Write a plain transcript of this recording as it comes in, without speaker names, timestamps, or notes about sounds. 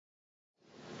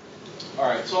All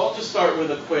right, so I'll just start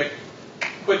with a quick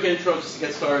intro just to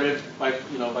get started. By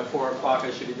 4 o'clock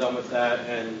I should be done with that,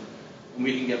 and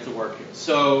we can get to work here.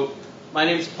 So my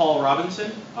name is Paul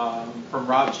Robinson. From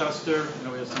Rochester. I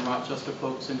know we have some Rochester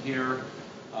folks in here.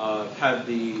 I've had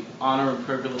the honor and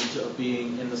privilege of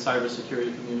being in the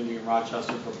cybersecurity community in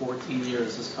Rochester for 14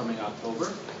 years this coming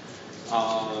October.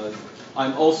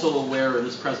 I'm also aware of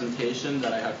this presentation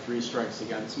that I have 3 strikes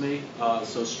against me.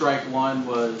 So strike 1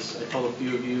 was, I told a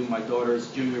few of you, my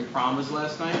daughter's junior prom was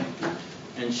last night,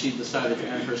 and she decided to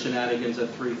end her shenanigans at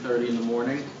 3:30 in the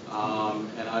morning.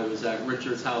 And I was at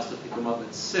Richard's house to pick him up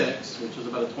at 6, which was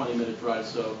about a 20-minute drive,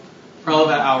 so probably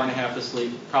about an hour and a half of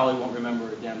sleep. Probably won't remember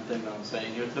a damn thing that I'm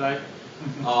saying here today.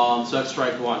 So that's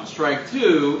strike 1. Strike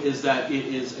 2 is that it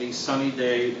is a sunny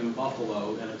day in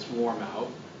Buffalo, and it's warm out.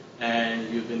 And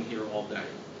you've been here all day.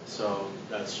 So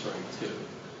that's strike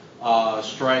 2.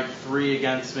 Strike 3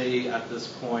 against me at this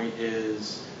point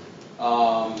is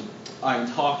I'm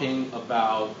talking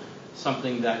about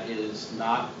something that is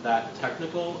not that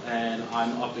technical, and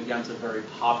I'm up against a very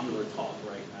popular talk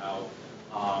right now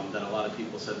that a lot of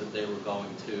people said that they were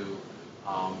going to,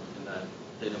 and that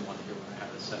they didn't want to hear what I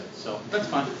had to say. So that's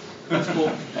fine. That's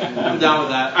cool. I'm down with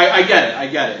that. I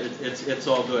get it. It's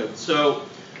all good. So.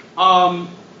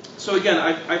 So again,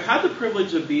 I've had the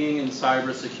privilege of being in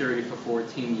cybersecurity for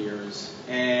 14 years,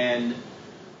 and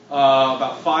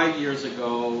about 5 years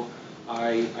ago,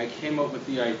 I came up with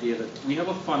the idea that we have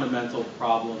a fundamental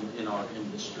problem in our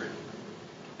industry.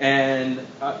 And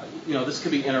this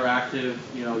could be interactive,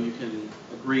 you can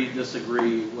agree,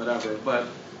 disagree, whatever, but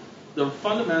the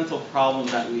fundamental problem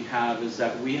that we have is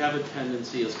that we have a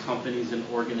tendency as companies and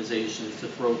organizations to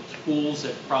throw tools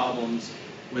at problems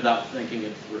without thinking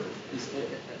it through.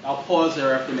 I'll pause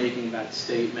there after making that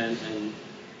statement and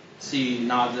see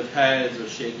nods of heads or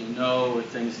shaking no or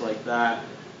things like that.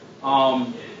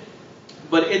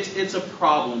 But it's a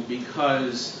problem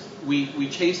because we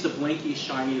chase the blinky,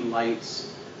 shiny lights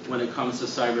when it comes to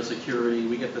cybersecurity.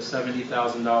 We get the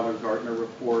 $70,000 Gartner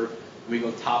report, and we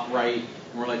go top right,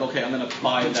 and we're like, okay, I'm going to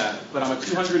buy that. But I'm a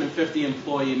 250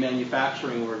 employee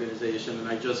manufacturing organization, and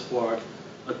I just bought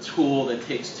a tool that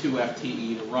takes 2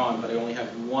 FTE to run, but I only have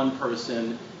 1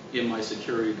 person in my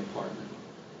security department.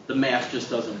 The math just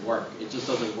doesn't work. It just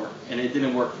doesn't work. And it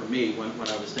didn't work for me when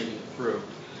I was thinking it through.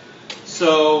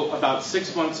 So about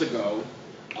 6 months ago,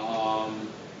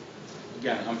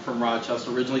 again, I'm from Rochester,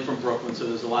 originally from Brooklyn, so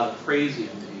there's a lot of crazy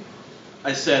in me.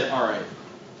 I said, all right,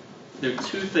 there are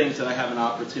 2 things that I have an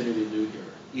opportunity to do here.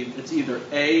 It's either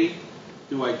A,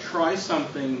 do I try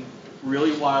something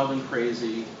really wild and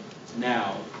crazy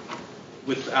now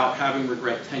without having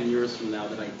regret 10 years from now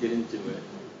that I didn't do it?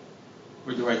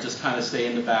 Or do I just kind of stay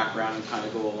in the background and kind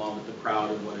of go along with the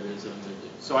crowd of what it is that I'm going to do?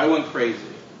 So I went crazy.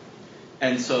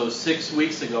 And so 6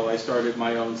 weeks ago, I started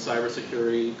my own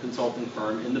cybersecurity consulting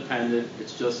firm, independent.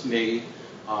 It's just me.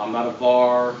 I'm not a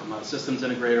VAR. I'm not a systems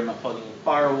integrator. I'm not plugging in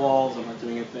firewalls. I'm not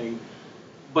doing anything.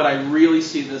 But I really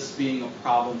see this being a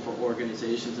problem for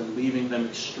organizations and leaving them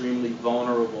extremely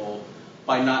vulnerable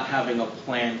by not having a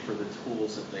plan for the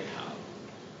tools that they have.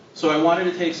 So I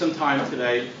wanted to take some time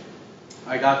today.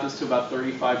 I got this to about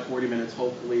 35, 40 minutes.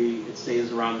 Hopefully it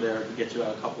stays around there to get you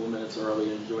out a couple of minutes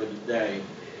early and enjoy the day.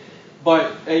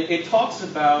 But it talks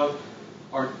about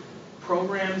our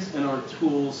programs and our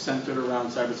tools centered around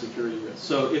cybersecurity risks.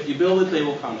 So if you build it, they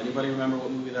will come. Anybody remember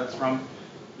what movie that's from?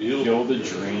 Field of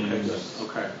Dreams.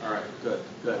 Okay, all right, good.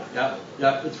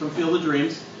 Yep, it's from Field of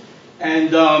Dreams.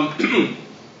 And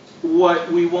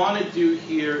what we want to do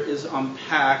here is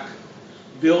unpack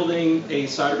building a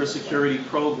cybersecurity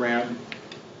program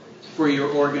for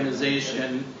your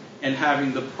organization and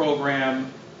having the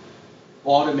program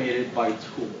automated by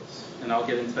tools. And I'll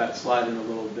get into that slide in a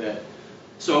little bit.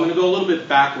 So I'm going to go a little bit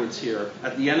backwards here.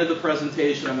 At the end of the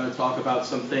presentation, I'm going to talk about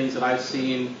some things that I've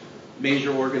seen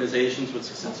major organizations with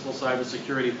successful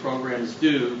cybersecurity programs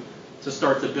do to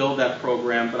start to build that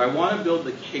program. But I want to build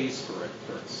the case for it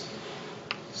first.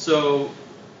 So,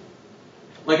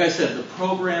 like I said, the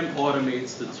program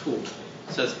automates the tool.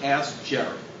 It says, ask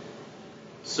Jerry.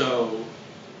 So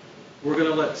we're going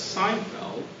to let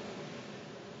Seinfeld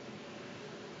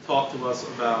talk to us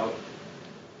about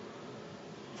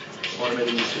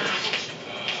automating the tools.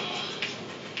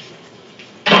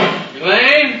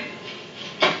 Elaine?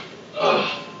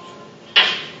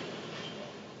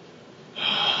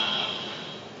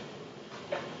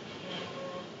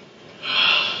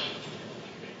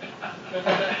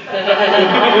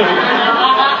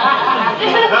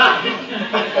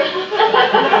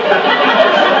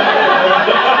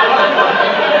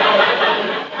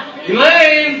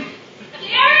 Elaine?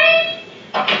 Jerry?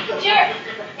 Jerry?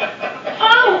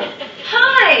 Oh,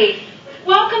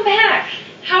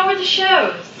 the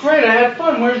shows? Great, I had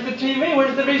fun. Where's the TV?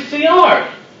 Where's the VCR?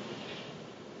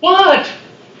 What?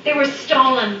 They were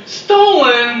stolen.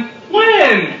 Stolen?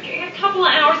 When? A couple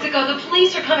of hours ago. The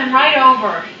police are coming right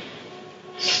over.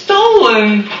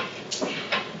 Stolen?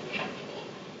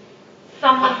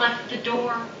 Someone left the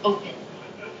door open.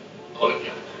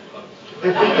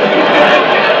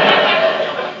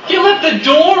 You left the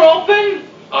door open?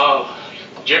 Oh,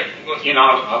 you know,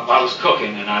 I was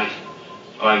cooking and I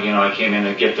came in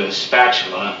to get the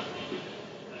spatula.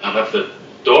 I left the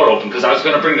door open because I was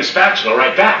going to bring the spatula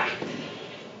right back.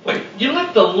 Wait, you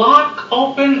left the lock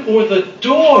open or the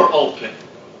door open?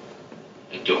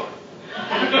 The door.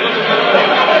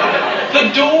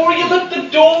 The door? You left the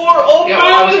door open? Yeah,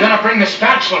 well, I was going to bring the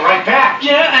spatula right back.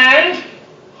 Yeah, and?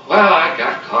 Well, I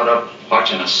got caught up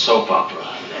watching a soap opera.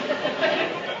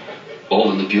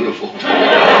 Bold and the Beautiful.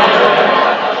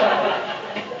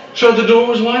 So the door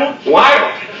was wide open? Wide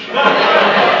open.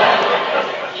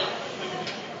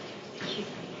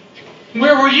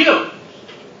 Where were you?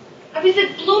 I was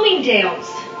at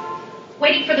Bloomingdale's,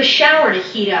 waiting for the shower to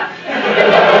heat up.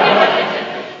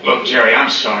 Look, Jerry, I'm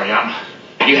sorry.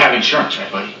 You have insurance, right,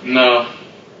 buddy? No.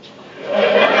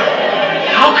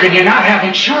 How can you not have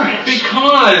insurance?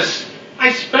 Because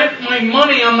I spent my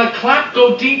money on the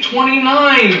Clapco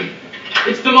D29.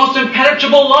 It's the most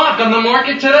impenetrable lock on the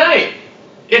market today.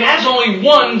 It has only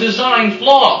one design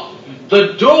flaw.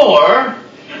 The door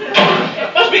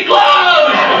must be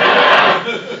closed!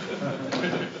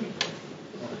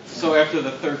 So after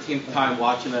the 13th time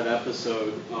watching that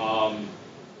episode,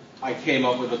 I came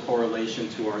up with a correlation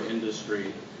to our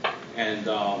industry. And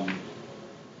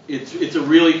it's a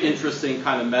really interesting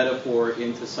kind of metaphor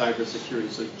into cybersecurity.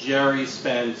 So Jerry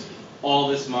spends all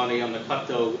this money on the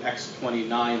Klepto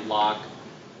X29 lock,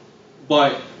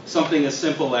 but something as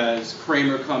simple as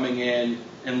Kramer coming in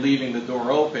and leaving the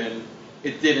door open,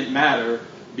 it didn't matter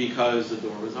because the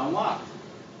door was unlocked.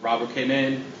 Robert came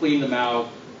in, cleaned them out.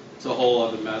 It's a whole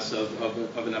other mess of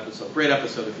an episode. Great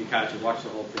episode if you catch it. Watch the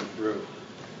whole thing through.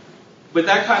 But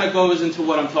that kind of goes into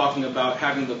what I'm talking about,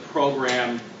 having the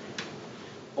program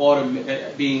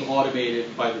being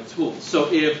automated by the tool.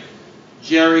 So if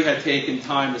Jerry had taken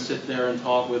time to sit there and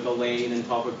talk with Elaine and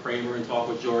talk with Kramer and talk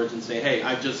with George and say, hey,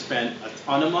 I've just spent a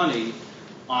ton of money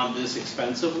on this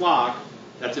expensive lock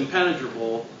that's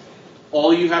impenetrable.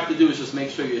 All you have to do is just make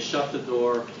sure you shut the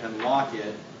door and lock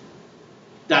it.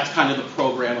 That's kind of the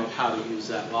program of how to use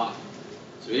that lock.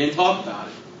 So he didn't talk about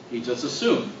it. He just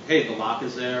assumed, hey, the lock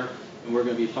is there and we're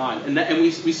going to be fine. And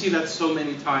we see that so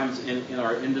many times in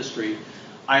our industry.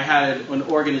 I had an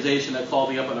organization that called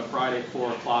me up on a Friday at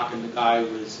 4 o'clock, and the guy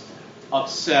was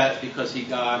upset because he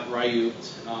got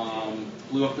Ryuked,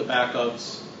 blew up the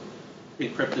backups,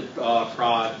 encrypted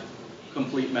prod,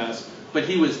 complete mess. But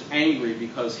he was angry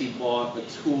because he bought a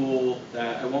tool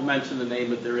that, I won't mention the name,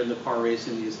 but they're in the car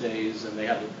racing these days, and they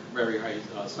have a very high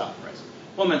stock price.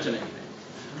 Won't mention anything.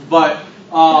 But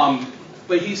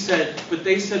he said, but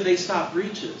they said they stopped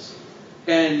breaches.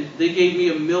 And they gave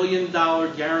me $1 million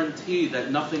guarantee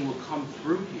that nothing will come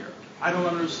through here. I don't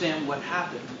understand what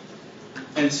happened.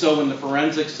 And so when the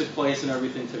forensics took place and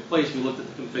everything took place, we looked at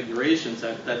the configurations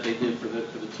that they did for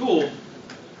the tool.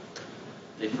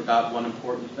 They forgot one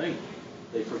important thing.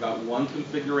 They forgot one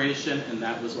configuration, and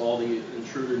that was all the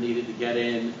intruder needed to get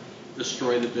in,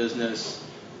 destroy the business,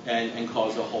 and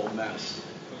cause a whole mess.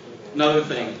 Another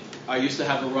thing, I used to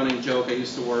have a running joke. I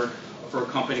used to work for a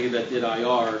company that did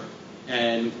IR,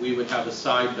 and we would have a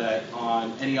side bet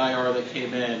on any IR that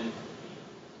came in,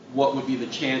 what would be the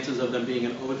chances of them being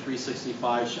an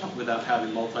O365 shop without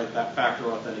having multi-factor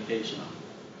authentication on.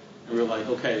 And we were like,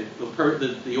 okay,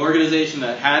 the organization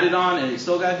that had it on and he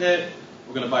still got hit,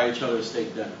 we're going to buy each other a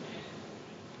steak dinner.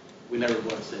 We never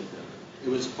bought a steak dinner. It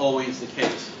was always the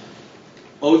case.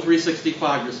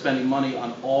 O365, you're spending money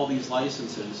on all these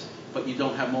licenses, but you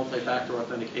don't have multi-factor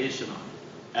authentication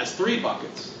on. S3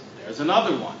 buckets, there's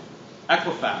another one.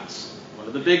 Equifax, one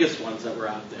of the biggest ones that were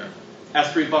out there.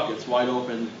 S3 buckets, wide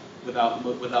open without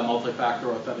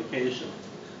multi-factor authentication.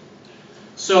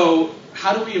 So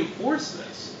how do we enforce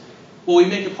this? Well, we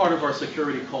make it part of our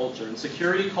security culture. And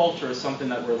security culture is something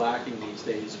that we're lacking these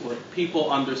days, where people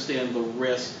understand the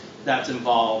risk that's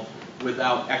involved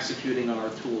without executing on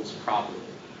our tools properly.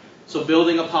 So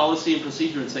building a policy and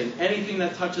procedure and saying anything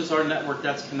that touches our network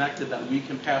that's connected that we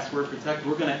can password protect,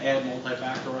 we're going to add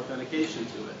multi-factor authentication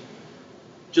to it.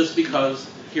 Just because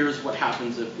here's what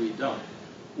happens if we don't.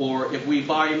 Or if we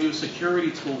buy a new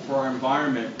security tool for our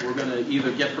environment, we're going to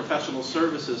either get professional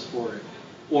services for it,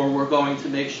 or we're going to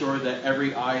make sure that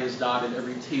every I is dotted,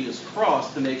 every T is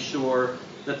crossed to make sure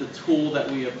that the tool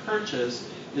that we have purchased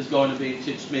is going to be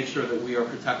to make sure that we are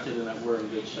protected and that we're in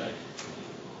good shape.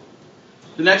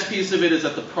 The next piece of it is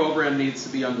that the program needs to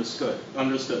be understood.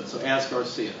 So ask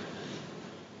Garcia.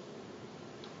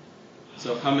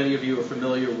 So how many of you are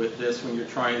familiar with this when you're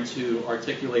trying to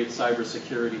articulate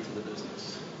cybersecurity to the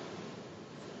business?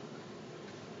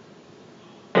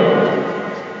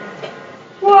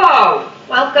 Whoa!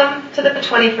 Welcome to the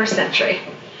 21st century.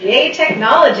 Yay,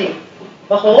 technology.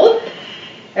 Behold,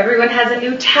 everyone has a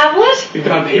new tablet. You've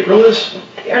gone paperless?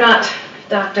 You're not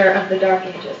doctor of the dark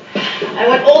ages. I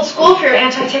went old school for your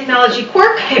anti-technology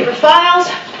quirk, paper files,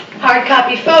 hard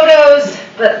copy photos,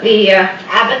 but the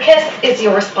abacus is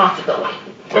your responsibility.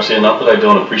 Garcia, not that I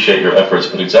don't appreciate your efforts,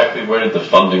 but exactly where did the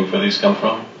funding for these come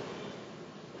from?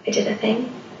 I did a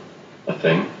thing. A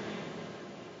thing?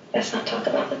 Let's not talk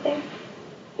about the thing.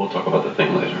 We'll talk about the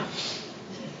thing later.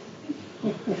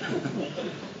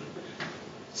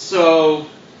 So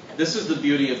this is the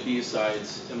beauty of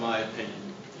BSides, in my opinion.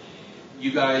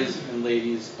 You guys and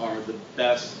ladies are the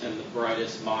best and the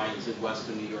brightest minds in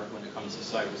Western New York when it comes to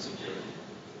cybersecurity.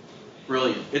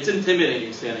 Brilliant. It's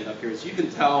intimidating standing up here. As you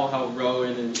can tell how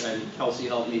Rowan and Kelsey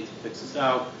helped me to fix this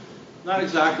out. Not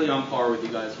exactly on par with you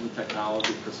guys from a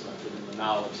technology perspective and the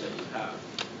knowledge that you have.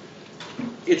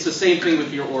 It's the same thing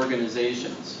with your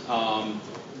organizations.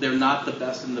 They're not the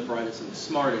best and the brightest and the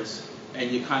smartest, and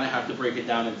you kind of have to break it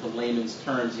down into layman's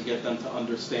terms to get them to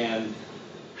understand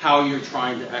how you're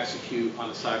trying to execute on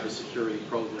a cybersecurity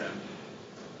program.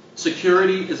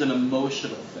 Security is an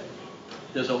emotional thing.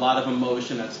 There's a lot of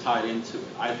emotion that's tied into it.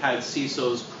 I've had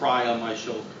CISOs cry on my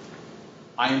shoulder.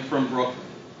 I am from Brooklyn.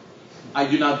 I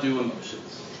do not do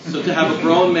emotions. So to have a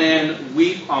grown man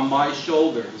weep on my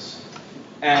shoulders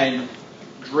and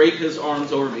drape his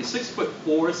arms over me, 6'4",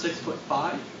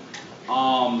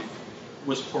 6'5",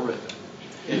 was horrific.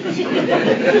 It was horrific.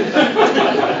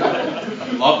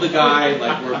 Love the guy,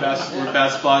 like we're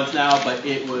best buds now, but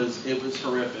it was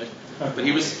horrific. But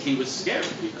he was scared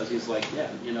because he's like,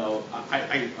 yeah, you know,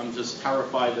 I'm just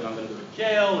terrified that I'm going to go to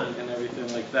jail and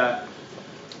everything like that.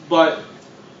 But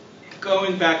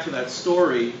going back to that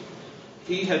story,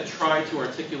 he had tried to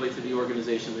articulate to the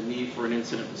organization the need for an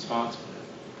incident response plan.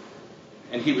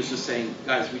 And he was just saying,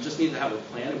 guys, we just need to have a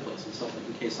plan in place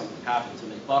in case something happens.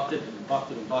 And they bucked it and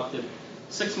bucked it and bucked it.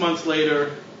 6 months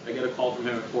later, I get a call from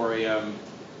him at 4 a.m.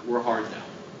 We're hard down.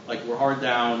 Like, we're hard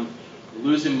down. We're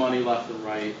losing money left and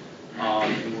right.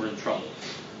 And we're in trouble.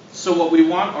 So what we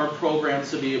want our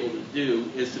programs to be able to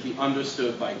do is to be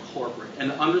understood by corporate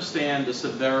and understand the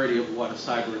severity of what a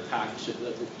cyber attack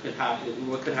could happen,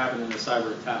 what could happen in a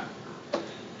cyber attack.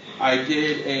 I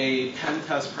did a pen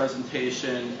test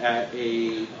presentation at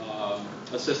a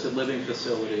assisted living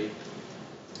facility,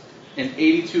 and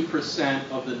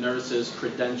 82% of the nurses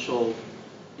credentialed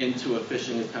into a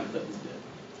phishing attempt that we did.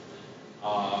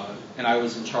 And I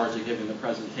was in charge of giving the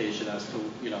presentation as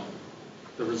to, you know,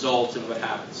 the results and what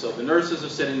happened. So the nurses are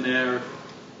sitting there,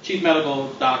 chief medical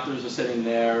doctors are sitting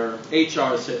there,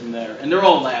 HR is sitting there, and they're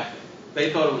all laughing.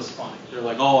 They thought it was funny. They're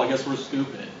like, oh, I guess we're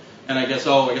stupid. And I guess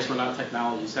we're not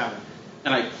technology savvy.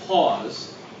 And I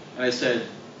paused, and I said,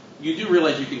 you do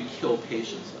realize you can kill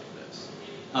patients like this?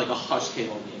 And like a hush came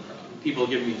over the crowd. People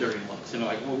giving me dirty looks. And they're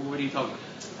like, well, what are you talking about?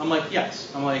 I'm like,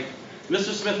 yes. I'm like,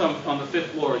 Mr. Smith on the 5th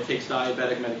floor takes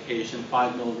diabetic medication,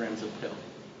 5 milligrams of pill.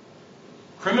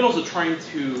 Criminals are trying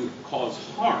to cause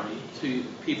harm to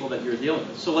people that you're dealing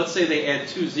with. So let's say they add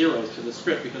 2 zeros to the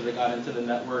script because they got into the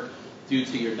network due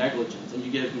to your negligence, and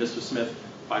you give Mr. Smith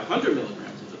 500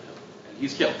 milligrams of the pill, and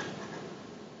he's killed.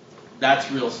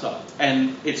 That's real stuff.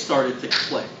 And it started to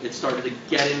click. It started to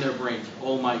get in their brains.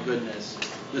 Oh my goodness,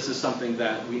 this is something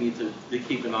that we need to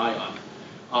keep an eye on.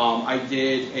 I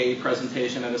did a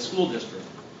presentation at a school district.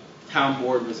 Town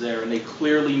board was there, and they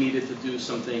clearly needed to do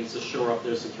some things to shore up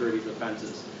their security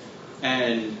defenses.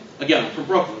 And again, I'm from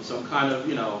Brooklyn, so I'm kind of,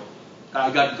 you know,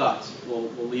 I got guts. We'll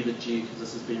leave it G because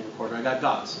this is being recorded. I got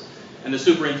guts. And the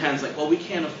superintendent's like, well, we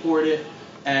can't afford it,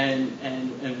 and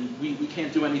we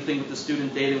can't do anything with the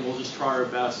student data, we'll just try our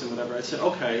best and whatever. I said,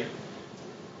 okay,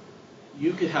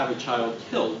 you could have a child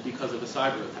killed because of a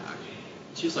cyber attack.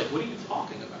 And she's like, what are you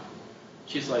talking about?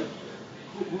 She's like,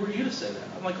 who are you to say that?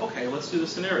 I'm like, okay, let's do the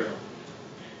scenario.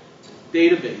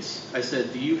 Database. I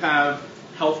said, do you have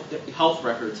health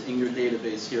records in your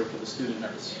database here for the student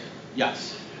nurse?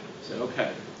 Yes. I said,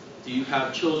 okay. Do you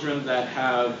have children that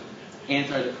have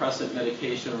antidepressant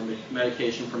medication or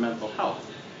medication for mental health?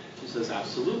 She says,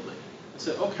 absolutely. I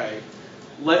said, okay.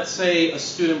 Let's say a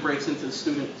student breaks into the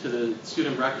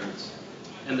student records,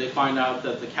 and they find out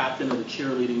that the captain of the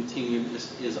cheerleading team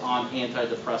is on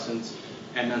antidepressants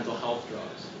and mental health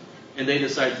drugs. and they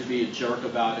decide to be a jerk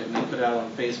about it, and they put it out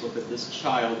on Facebook that this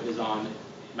child is on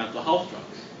mental health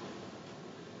drugs.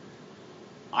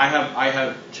 I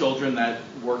have children that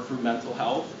work through mental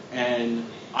health, and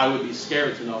I would be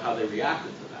scared to know how they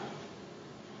reacted to that.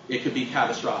 It could be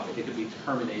catastrophic. It could be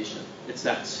termination. It's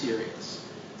that serious.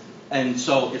 And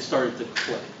so it started to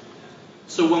click.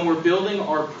 So when we're building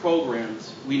our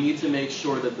programs, we need to make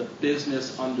sure that the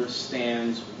business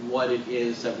understands what it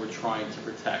is that we're trying to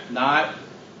protect. Not,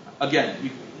 again,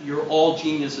 you're all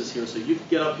geniuses here, so you can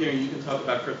get up here and you can talk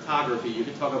about cryptography, you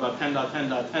can talk about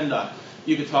 10.10.10.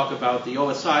 You could talk about the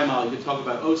OSI model, you could talk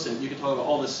about OSINT, you could talk about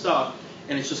all this stuff,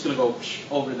 and it's just going to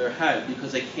go over their head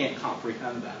because they can't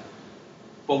comprehend that.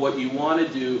 But what you want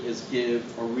to do is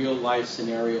give a real-life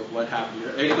scenario of what happened.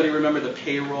 Anybody remember the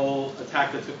payroll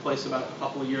attack that took place about a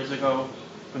couple of years ago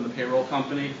from the payroll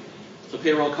company? So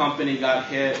payroll company got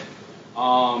hit,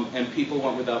 and people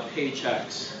went without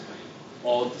paychecks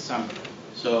all of December.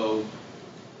 So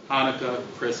Hanukkah,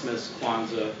 Christmas,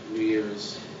 Kwanzaa, New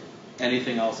Year's,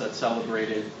 anything else that's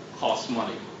celebrated costs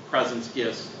money. Presents,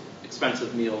 gifts,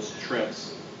 expensive meals,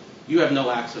 trips. You have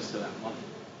no access to that money.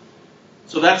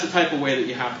 So that's the type of way that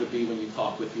you have to be when you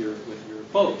talk with your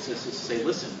folks, is to say,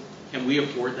 listen, can we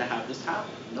afford to have this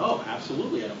happen? No,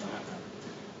 absolutely I don't want to have that.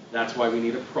 That's why we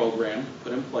need a program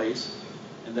put in place,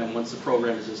 and then once the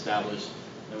program is established,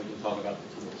 then we can talk about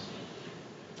the tools.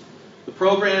 The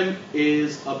program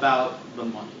is about the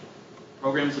money.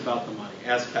 Program's about the money.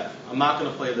 Ask Kevin. I'm not going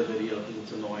to play the video because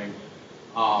it's annoying.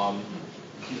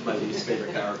 He's my least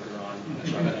favorite character on.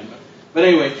 But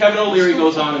anyway, Kevin O'Leary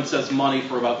goes on and says money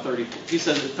for about 30. He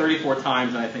says it 34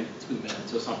 times, and I think 2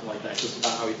 minutes or something like that, just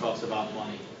about how he talks about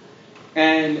money.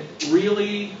 And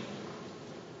really,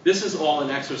 this is all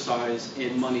an exercise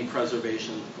in money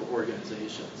preservation for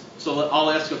organizations. So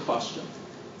I'll ask a question.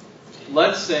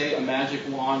 Let's say a magic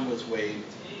wand was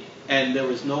waved, and there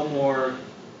was no more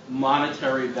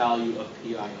monetary value of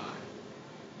PII.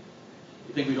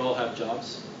 You think we'd all have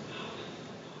jobs?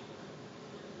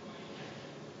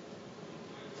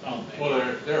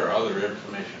 Well, there are other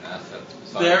information assets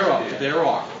besides There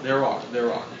are.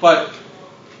 But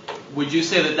would you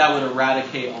say that that would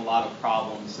eradicate a lot of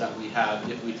problems that we have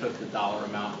if we took the dollar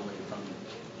amount away from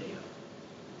data?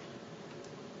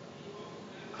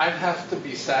 I'd have to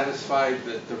be satisfied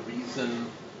that the reason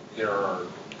there are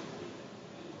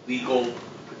legal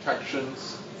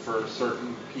protections for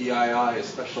certain PII,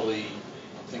 especially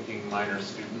I'm thinking minor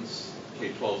students,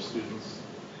 K-12 students,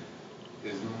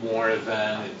 is more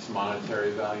than its monetary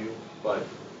value. But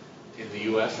in the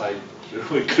U.S., I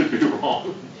really could be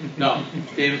wrong. No,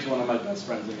 David's one of my best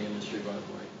friends in the industry, by the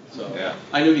way. So yeah.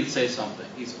 I knew he'd say something.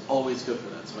 He's always good for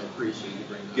that, so I appreciate you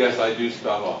bringing that up. Yes, I do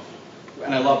spout off.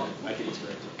 And I love it. I think it's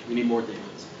great. We need more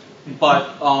Davids.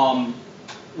 But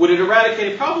would it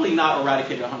eradicate it? Probably not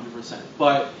eradicate it 100%.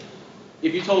 But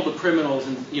if you told the criminals,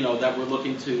 and that were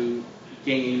looking to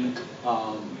gain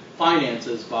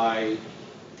finances by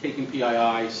taking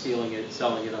PII, stealing it,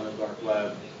 selling it on the dark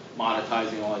web,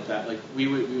 monetizing, all like that, like we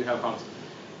would have problems.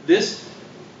 This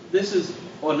is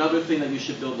another thing that you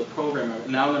should build the program of.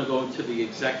 Now I'm going to go into the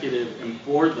executive and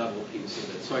board level piece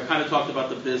of it. So I kind of talked about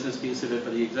the business piece of it,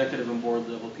 but the executive and board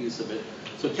level piece of it.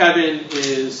 So Kevin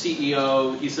is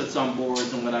CEO, he sits on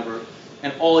boards and whatever,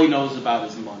 and all he knows about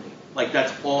is money. Like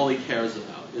that's all he cares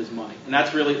about is money. And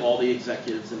that's really all the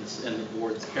executives and the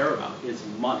boards care about is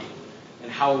money.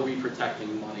 And how are we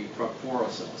protecting money for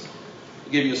ourselves?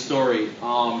 I'll give you a story.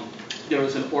 There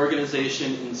was an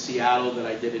organization in Seattle that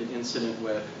I did an incident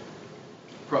with.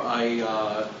 You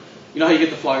know how you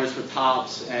get the flyers for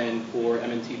Topps and for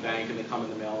M&T Bank and they come in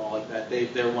the mail and all like that?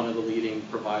 They're one of the leading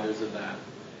providers of that.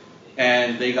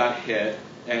 And they got hit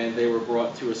and they were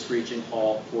brought to a screeching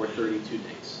halt for 32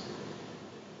 days.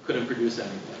 Couldn't produce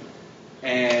anything.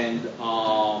 And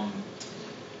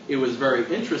it was very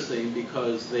interesting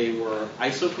because they were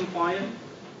ISO compliant,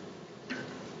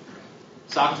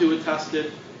 SOC 2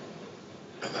 attested,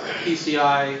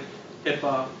 PCI,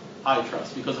 HIPAA,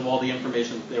 HITRUST, because of all the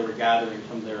information that they were gathering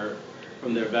from their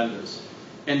vendors.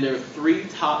 And their 3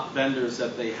 top vendors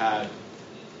that they had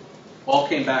all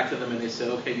came back to them and they said,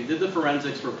 okay, you did the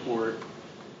forensics report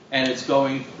and it's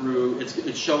going through,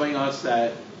 it's showing us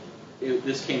that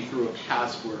this came through a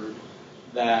password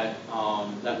that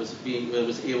was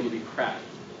able to be cracked.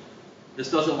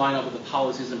 This doesn't line up with the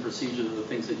policies and procedures of the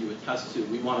things that you attest to.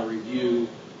 We want to review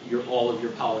all of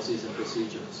your policies and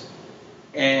procedures.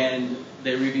 And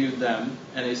they reviewed them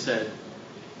and they said,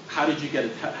 how did you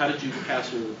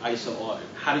pass your ISO audit?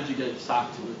 How did you get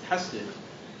SOC 2 attested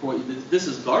for what this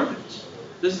is garbage.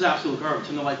 This is absolute garbage.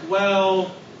 And they're like,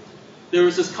 well, there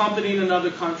was this company in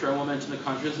another country, I won't mention the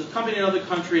country, there's this company in another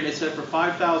country, and they said for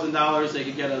 $5,000 they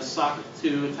could get a SOC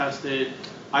 2 tested,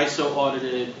 ISO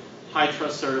audited, high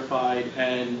trust certified,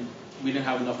 and we didn't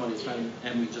have enough money to spend,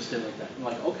 and we just did it like that. I'm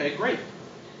like, okay, great.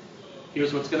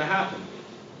 Here's what's going to happen.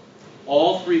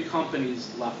 All 3 companies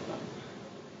left them.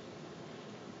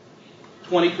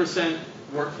 20%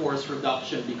 workforce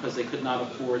reduction because they could not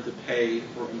afford to pay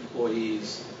for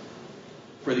employees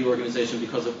for the organization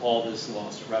because of all this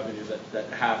lost revenue that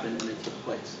happened and it took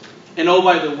place. And oh,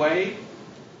 by the way,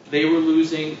 they were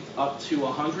losing up to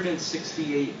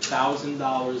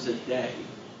 $168,000 a day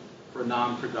for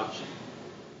non-production.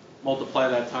 Multiply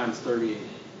that times 38.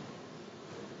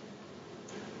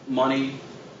 Money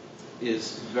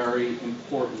is very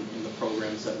important in the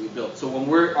programs that we build. So when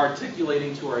we're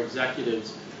articulating to our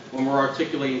executives, when we're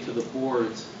articulating to the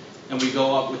boards, and we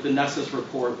go up with the Nessus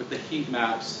report with the heat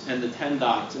maps and the 10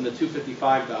 dots and the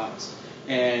 255 dots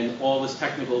and all this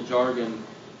technical jargon,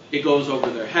 it goes over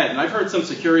their head. And I've heard some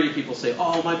security people say,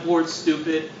 oh, my board's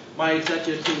stupid, my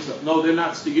executive team's stupid. No, they're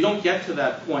not stupid. You don't get to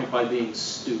that point by being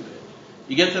stupid.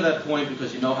 You get to that point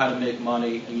because you know how to make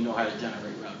money and you know how to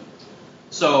generate revenue.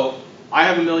 So I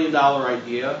have $1 million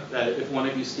idea that if one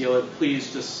of you steal it,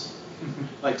 please just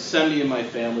like send me and my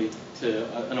family to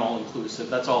an all-inclusive.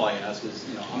 That's all I ask is,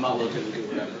 I'm not looking to do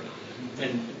whatever.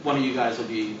 And one of you guys will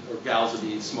be, or gals will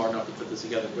be smart enough to put this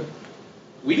together. But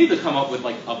we need to come up with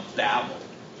like a Babel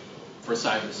for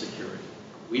cybersecurity.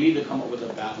 We need to come up with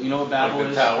a Babel. You know what Babel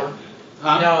is? Tower?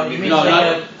 Huh? No, you mean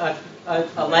like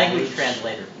a language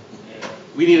translator.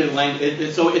 We need a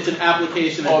language. So it's an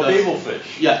application that does...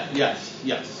 Babelfish. Yeah, yes.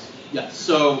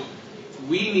 So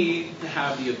we need to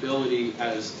have the ability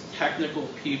as technical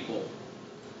people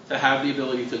to have the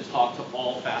ability to talk to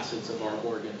all facets of our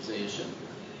organization.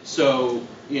 So,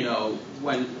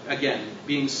 when, again,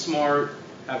 being smart,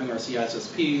 having our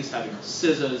CISSPs, having our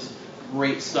CISOs,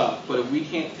 great stuff. But if we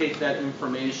can't take that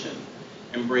information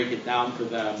and break it down for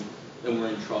them, then we're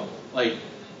in trouble. Like,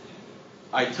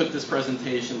 I took this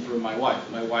presentation through my wife.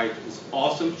 My wife is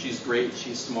awesome. She's great.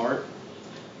 She's smart.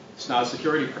 She's not a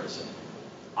security person.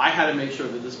 I had to make sure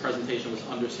that this presentation was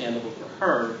understandable for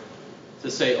her to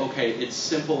say, okay, it's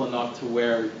simple enough to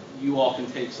where you all can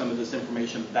take some of this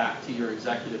information back to your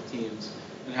executive teams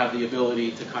and have the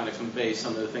ability to kind of convey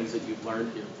some of the things that you've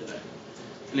learned here today.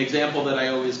 An example that I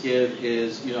always give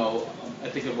is, I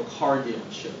think of a car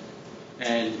dealership.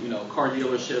 And, car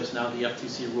dealerships, now the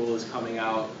FTC rule is coming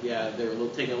out. Yeah, they're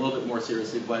taking it a little bit more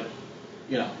seriously, but,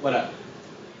 whatever.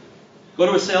 Go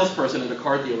to a salesperson at a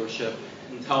car dealership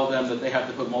and tell them that they have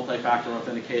to put multi-factor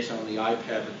authentication on the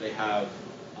iPad that they have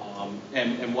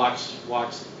and watch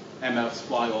MFs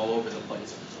fly all over the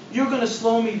place. You're going to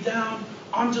slow me down.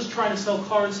 I'm just trying to sell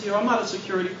cars here. I'm not a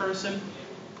security person.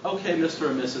 Okay, Mr.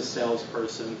 or Mrs.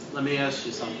 Salesperson, let me ask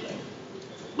you something.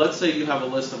 Let's say you have a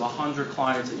list of 100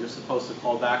 clients that you're supposed to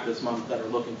call back this month that are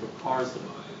looking for cars to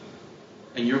buy,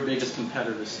 and your biggest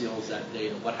competitor steals that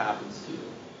data. What happens to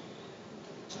you?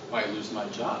 I lose my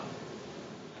job.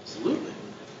 Absolutely.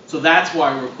 So that's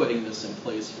why we're putting this in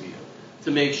place for you,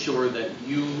 to make sure that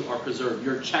you are preserved.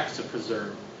 Your checks are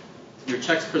preserved. Your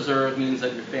checks preserved means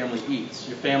that your family eats.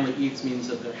 Your family eats means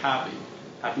that they're happy.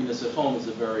 Happiness at home is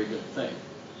a very good thing.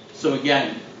 So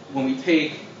again, when we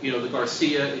take the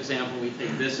Garcia example, we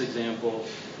take this example,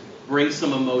 bring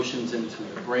some emotions into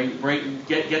it.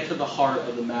 Get to the heart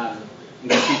of the matter and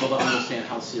get people to understand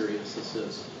how serious this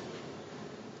is.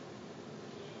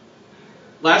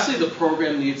 Lastly, the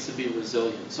program needs to be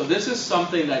resilient. So this is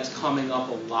something that's coming up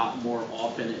a lot more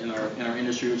often in our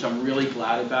industry, which I'm really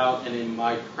glad about. And in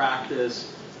my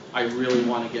practice, I really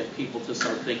want to get people to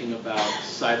start thinking about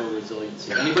cyber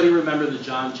resiliency. Anybody remember the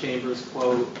John Chambers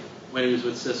quote when he was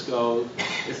with Cisco?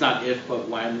 It's not if, but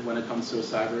when it comes to a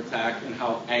cyber attack, and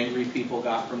how angry people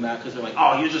got from that because they're like,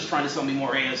 oh, you're just trying to sell me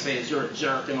more ASAs, you're a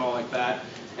jerk, and all like that.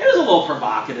 It was a little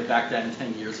provocative back then,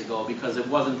 10 years ago, because it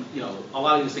wasn't, a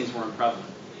lot of these things weren't prevalent.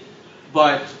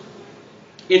 But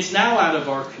it's now out of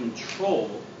our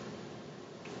control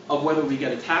of whether we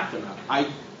get attacked or not.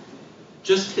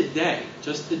 Just today,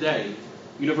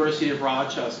 University of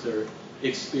Rochester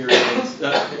announced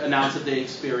that they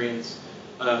experienced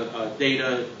a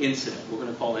data incident. We're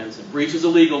going to call it incident. Breach is a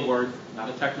legal word, not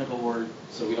a technical word,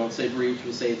 so we don't say breach,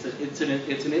 we say it's an incident.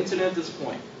 It's an incident at this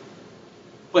point.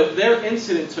 But their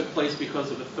incident took place because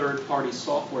of a third-party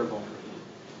software vulnerability.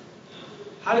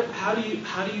 How do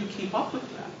you keep up with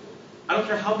that? I don't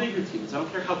care how big your team is. I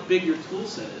don't care how big your tool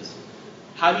set is.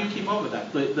 How do you keep up with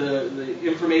that? The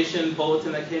information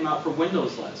bulletin that came out for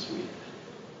Windows last week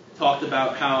talked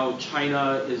about how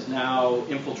China is now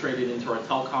infiltrated into our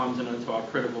telecoms and into our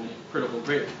critical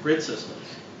grid systems.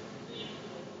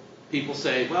 people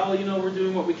say, well, you know, we're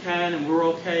doing what we can and we're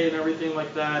okay and everything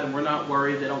like that and we're not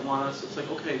worried, they don't want us. It's like,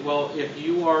 okay, well, if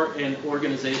you are an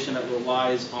organization that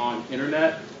relies on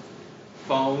internet,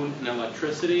 phone, and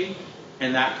electricity,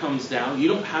 and that comes down, you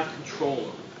don't have control over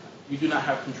that. You do not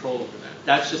have control over that.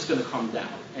 That's just going to come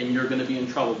down, and you're going to be in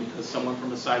trouble because someone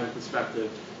from a cyber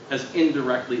perspective has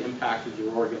indirectly impacted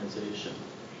your organization.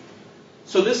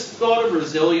 So this thought of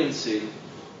resiliency,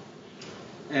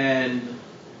 and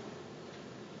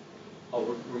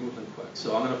we're moving quick,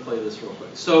 so I'm going to play this real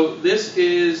quick. So this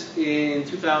is in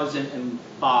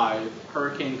 2005,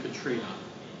 Hurricane Katrina.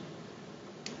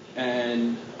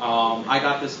 And I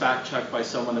got this fact checked by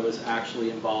someone that was actually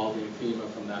involved in FEMA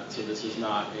from that, so this is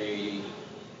not a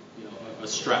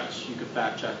stretch. You could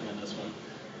fact check me on this one.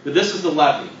 But this is the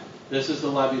levee. This is the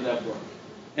levee that broke.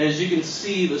 And as you can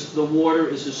see, the water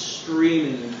is just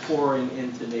streaming and pouring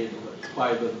into neighborhoods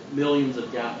by the millions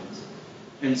of gallons.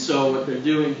 And so what they're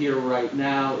doing here right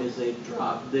now is they've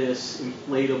dropped this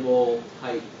inflatable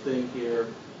type thing here.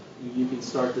 You can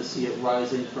start to see it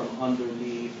rising from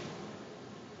underneath.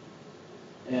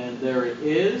 And there it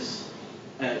is,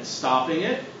 and it's stopping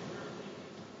it.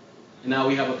 And now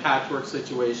we have a patchwork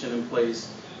situation in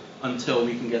place until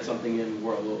we can get something in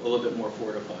more, a little bit more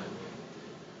fortified.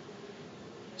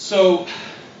 So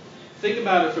think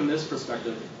about it from this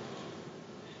perspective.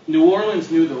 New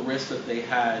Orleans knew the risk that they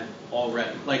had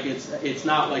already. Like it's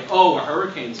not like, oh, a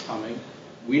hurricane's coming.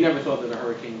 We never thought that a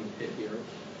hurricane would hit here.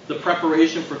 The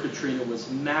preparation for Katrina was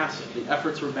massive. The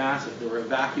efforts were massive. There were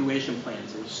evacuation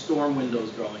plans. There were storm windows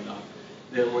going up.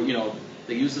 There were,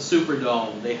 they used the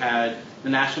Superdome. They had the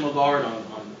National Guard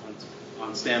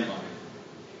on standby.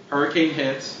 Hurricane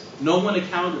hits. No one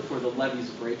accounted for the levees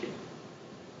breaking.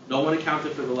 No one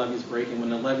accounted for the levees breaking. When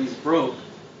the levees broke,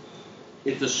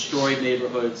 it destroyed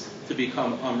neighborhoods to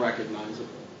become unrecognizable.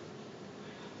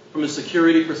 From a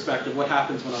security perspective, what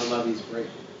happens when our levees break?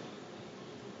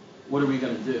 What are we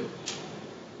going to do?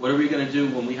 What are we going to do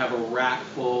when we have a rack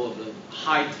full of the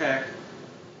high-tech,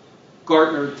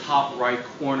 Gartner top right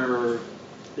corner?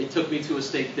 They took me to a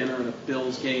steak dinner and a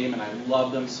Bills game, and I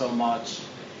love them so much,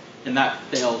 and that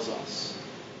fails us.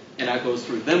 And that goes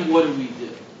through. Then what do we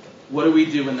do? What do we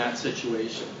do in that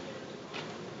situation?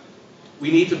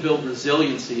 We need to build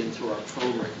resiliency into our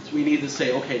programs. We need to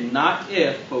say, okay, not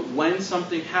if, but when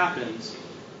something happens,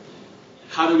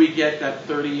 how do we get that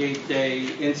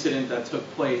 38-day incident that took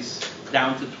place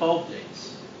down to 12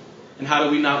 days? And how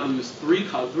do we not lose three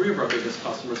of our biggest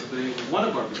customers, but even one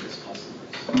of our biggest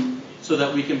customers, so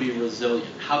that we can be resilient?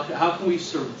 How can we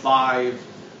survive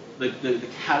the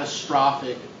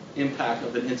catastrophic impact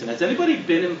of an incident? Has anybody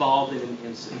been involved in an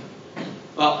incident?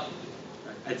 Well,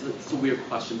 it's a weird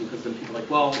question because then people are like,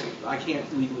 well, I can't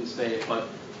legally say it, but,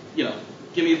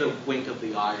 give me the wink of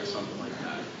the eye or something like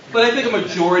that. But I think a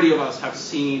majority of us have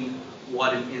seen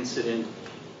what an incident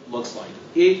looks like.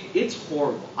 It's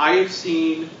horrible. I have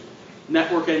seen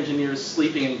network engineers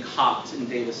sleeping in cots in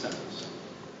data centers.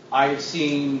 I have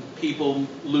seen people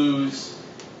lose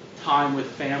time with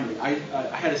family. I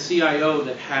had a CIO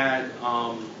that had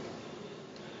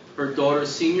her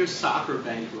daughter's senior soccer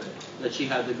banquet that she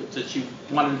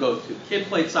wanted to go to. Kid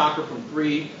played soccer from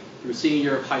 3 through senior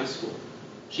year of high school.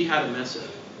 She had to miss it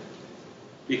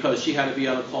because she had to be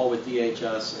on a call with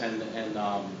DHS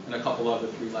and a couple other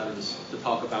 3 letters to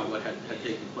talk about what had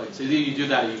taken place. So either you do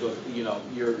that or you go,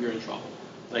 you're in trouble.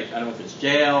 Like, I don't know if it's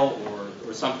jail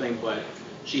or something, but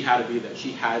she had to be there.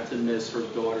 She had to miss her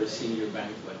daughter's senior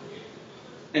banquet.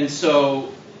 And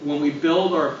so when we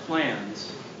build our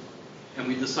plans and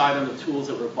we decide on the tools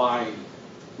that we're buying,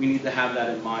 we need to have that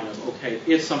in mind of, okay,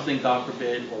 if something, God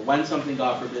forbid, or when something,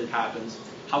 God forbid, happens,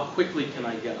 how quickly can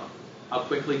I get up? How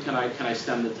quickly can I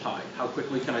stem the tide? How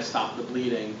quickly can I stop the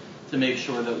bleeding to make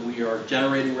sure that we are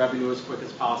generating revenue as quick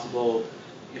as possible?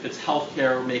 If it's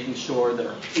healthcare, making sure that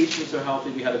our patients are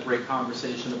healthy. We had a great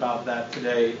conversation about that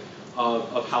today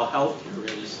of how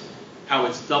healthcare is, how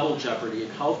it's double jeopardy in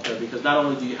healthcare, because not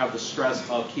only do you have the stress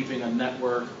of keeping a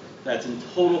network that's in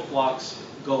total flux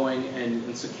going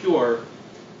and secure,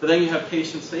 but then you have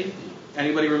patient safety.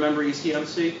 Anybody remember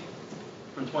ECMC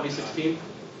from 2016?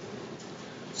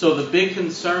 So the big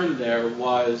concern there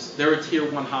was they're a tier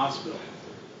 1 hospital.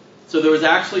 So there was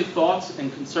actually thoughts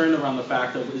and concern around the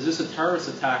fact of, is this a terrorist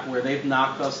attack where they've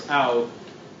knocked us out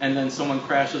and then someone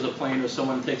crashes a plane or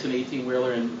someone takes an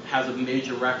 18-wheeler and has a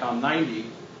major wreck on 90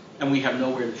 and we have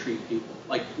nowhere to treat people,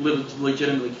 like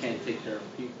legitimately can't take care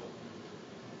of people.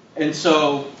 And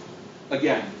so,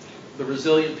 again, the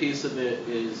resilient piece of it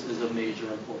is of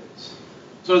major importance.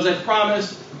 So as I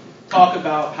promised, talk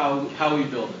about how we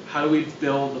build it. How do we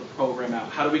build the program out?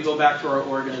 How do we go back to our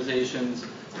organizations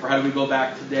Or how do we go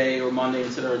back today or Monday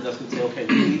and sit at our desk and say, okay,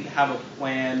 we need to have a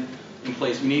plan in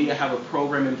place. We need to have a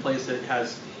program in place that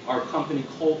has our company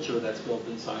culture that's built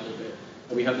inside of it.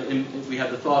 And we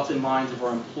have the thoughts and minds of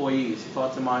our employees, the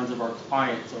thoughts and minds of our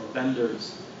clients, our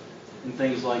vendors, and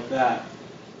things like that.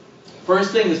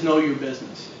 First thing is know your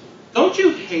business. Don't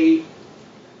you hate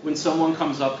when someone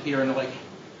comes up here and they're like,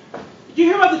 did you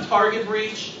hear about the Target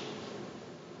breach?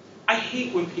 I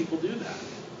hate when people do that.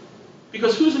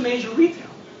 Because who's a major retailer?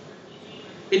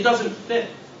 It doesn't fit.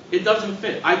 It doesn't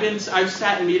fit. I've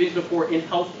sat in meetings before in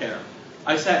healthcare.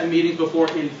 I've sat in meetings before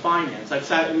in finance. I've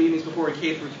sat in meetings before in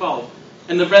K through 12.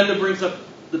 And the vendor brings up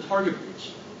the Target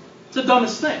breach. It's the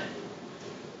dumbest thing.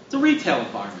 It's a retail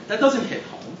environment. That doesn't hit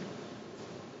home.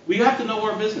 We have to know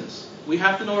our business. We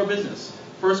have to know our business.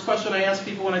 First question I ask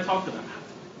people when I talk to them.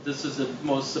 This is the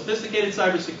most sophisticated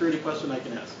cybersecurity question I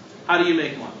can ask. How do you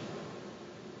make money?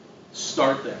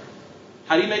 Start there.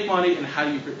 How do you make money, and how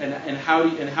are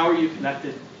you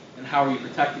connected, and how are you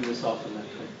protecting yourself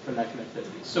from that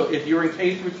connectivity? So if you're in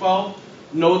K through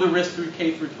 12, know the risk through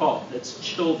K through 12. That's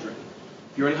children.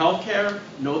 If you're in healthcare,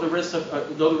 know the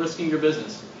risk in your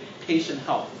business. Patient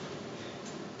health.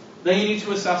 Then you need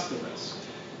to assess the risk.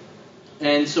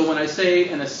 And so when I say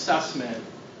an assessment,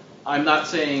 I'm not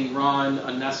saying run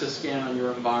a Nessa scan on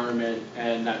your environment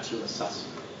and that's your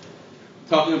assessment. I'm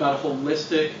talking about a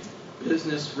holistic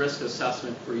business risk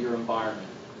assessment for your environment.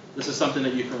 This is something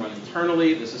that you can run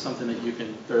internally. This is something that you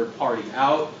can third party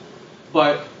out.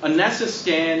 But a Nessa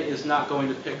scan is not going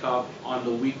to pick up on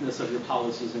the weakness of your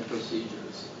policies and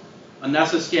procedures. A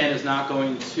Nessa scan is not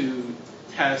going to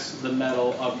test the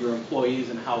mettle of your employees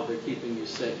and how they're keeping you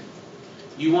safe.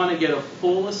 You want to get a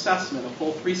full assessment, a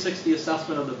full 360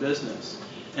 assessment of the business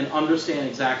and understand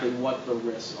exactly what the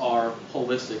risks are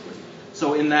holistically.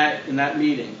 So in that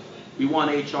meeting, we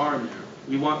want HR in there.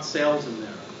 We want sales in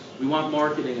there. We want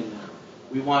marketing in there.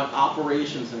 We want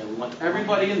operations in there. We want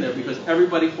everybody in there because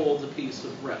everybody holds a piece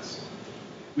of risk.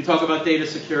 We talk about data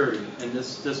security, and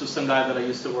this was some guy that I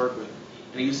used to work with.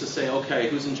 And he used to say, okay,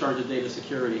 who's in charge of data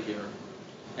security here?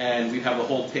 And we'd have a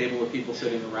whole table of people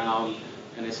sitting around,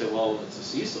 and they say, well, it's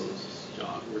a CISO's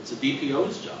job, or it's a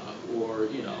DPO's job, or,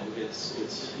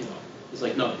 it's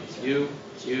like, no, it's you,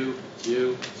 it's you, it's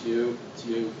you, it's you, it's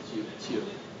you, it's you, it's you.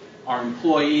 Our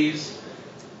employees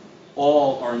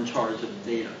all are in charge of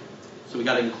the data. So we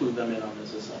got to include them in on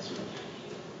this assessment.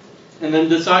 And then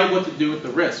decide what to do with the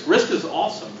risk. Risk is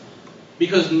awesome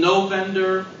because no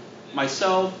vendor,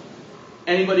 myself,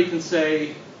 anybody can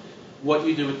say what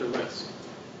you do with the risk.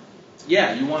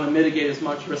 Yeah, you want to mitigate as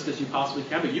much risk as you possibly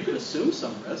can, but you could assume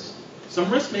some risk.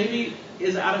 Some risk maybe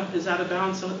is out of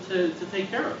bounds to take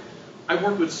care of. I've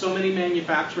worked with so many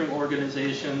manufacturing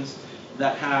organizations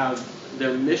that have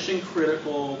their mission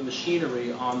critical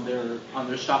machinery on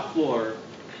their shop floor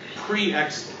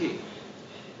pre-XP.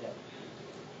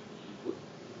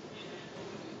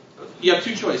 You have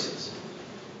two choices.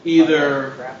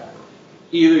 Either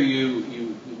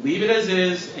you leave it as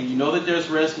is and you know that there's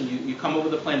risk and you come up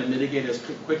with a plan to mitigate it as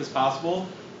quick as possible,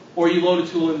 or you load a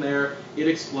tool in there, it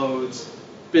explodes,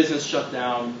 business shut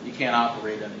down, you can't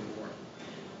operate anymore.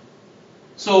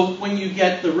 So when you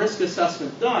get the risk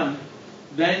assessment done,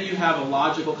 then you have a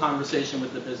logical conversation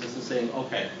with the business and saying,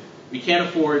 okay, we can't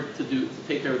afford to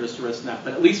take care of this risk now,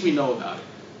 but at least we know about it.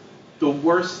 The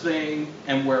worst thing,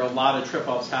 and where a lot of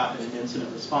trip-ups happen in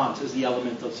incident response, is the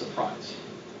element of surprise.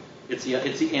 It's the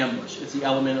ambush. It's the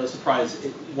element of surprise.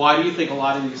 Why do you think a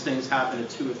lot of these things happen at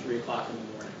 2 or 3 o'clock in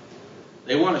the morning?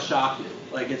 They want to shock you.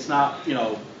 Like, it's not,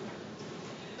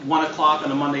 1 o'clock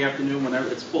on a Monday afternoon when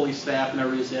it's fully staffed and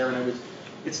everybody's there and everybody's.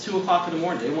 It's 2 o'clock in the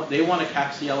morning. They want to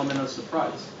catch the element of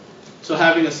surprise. So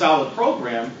having a solid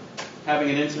program,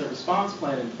 having an incident response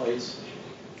plan in place,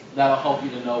 that'll help you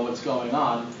to know what's going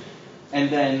on. And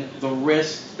then the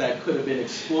risks that could have been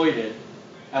exploited,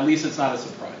 at least it's not a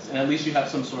surprise. And at least you have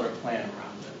some sort of plan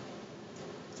around it.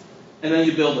 And then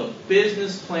you build a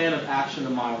business plan of action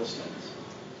and milestones.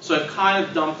 So I've kind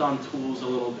of dumped on tools a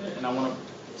little bit, and I want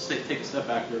to take a step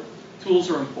back here. Tools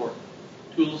are important.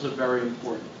 Tools are very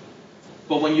important.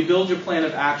 But when you build your plan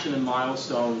of action and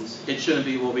milestones, it shouldn't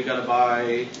be, well, we got to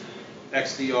buy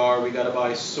XDR, we got to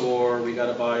buy SOAR, we got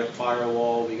to buy a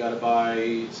firewall, we got to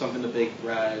buy something to bake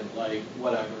bread, like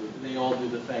whatever. They all do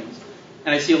the things.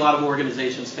 And I see a lot of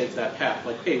organizations take that path.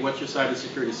 Like, hey, what's your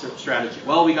cybersecurity strategy?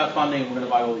 Well, we got funding, we're going to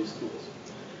buy all these tools.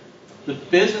 The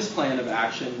business plan of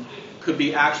action could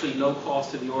be actually no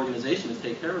cost to the organization to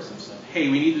take care of some stuff. Hey,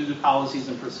 we need to do policies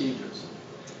and procedures.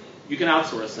 You can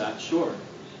outsource that, sure.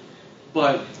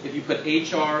 But if you put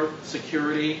HR,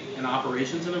 security, and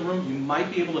operations in a room, you might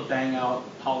be able to bang out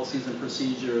policies and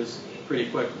procedures pretty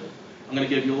quickly. I'm going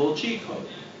to give you a little cheat code.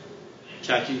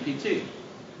 ChatGPT.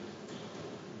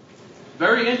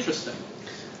 Very interesting.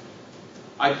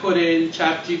 I put in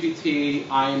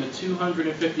ChatGPT, I am a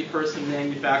 250-person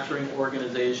manufacturing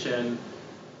organization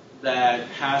that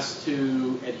has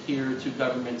to adhere to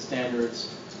government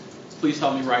standards. Please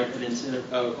help me write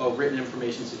a written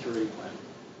information security plan.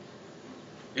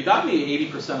 It got me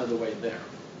 80% of the way there.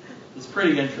 It's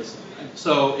pretty interesting.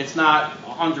 So it's not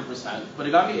 100%, but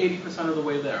it got me 80% of the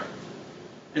way there.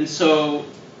 And so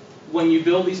when you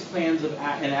build these plans of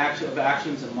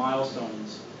actions and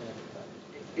milestones,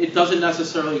 it doesn't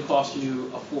necessarily cost you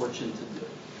a fortune to do.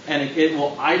 And it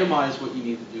will itemize what you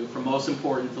need to do from most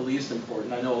important to least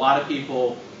important. I know a lot of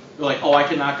people are like, oh, I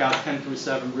can knock out 10 through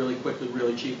 7 really quickly,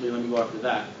 really cheaply, let me go after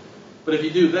that. But if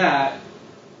you do that,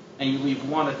 and you leave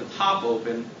one at the top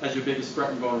open as your biggest threat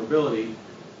and vulnerability,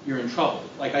 you're in trouble.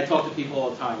 Like I talk to people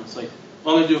all the time, it's like,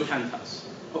 well, I'm going to do a pen test.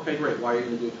 Okay, great, why are you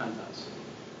going to do a pen test?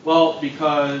 Well,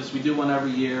 because we do one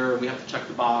every year, we have to check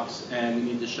the box, and we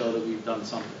need to show that we've done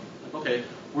something. Like, okay,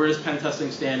 where does pen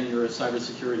testing stand in your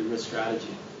cybersecurity risk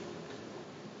strategy?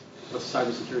 What's a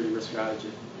cybersecurity risk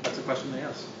strategy? That's a question they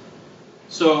ask.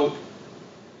 So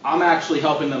I'm actually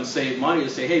helping them save money to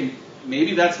say, hey,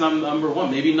 maybe that's not number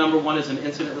one. Maybe number one is an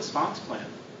incident response plan.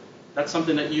 That's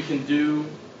something that you can do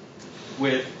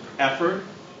with effort,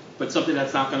 but something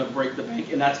that's not going to break the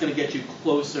bank, and that's going to get you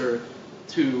closer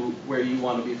to where you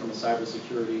want to be from a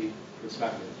cybersecurity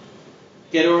perspective.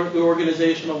 Get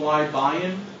organizational-wide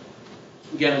buy-in.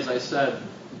 Again, as I said,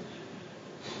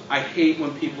 I hate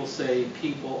when people say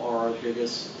people are our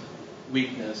biggest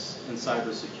weakness in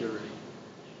cybersecurity.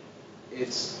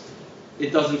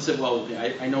 It doesn't sit well with me.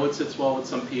 I know it sits well with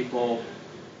some people.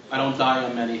 I don't die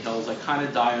on many hills. I kind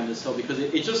of die on this hill because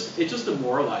it just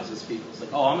demoralizes people. It's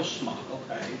like, oh, I'm a schmuck.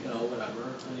 Okay,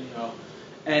 whatever.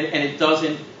 And it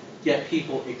doesn't get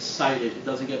people excited. It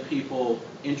doesn't get people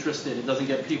interested. It doesn't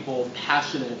get people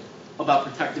passionate about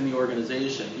protecting the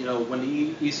organization. When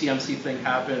the ECMC thing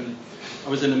happened, I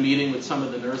was in a meeting with some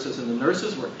of the nurses, and the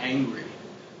nurses were angry.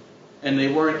 And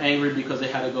they weren't angry because they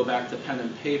had to go back to pen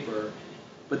and paper,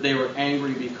 but they were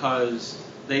angry because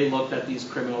they looked at these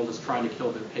criminals as trying to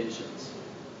kill their patients.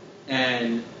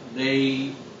 And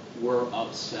they were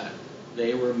upset.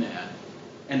 They were mad.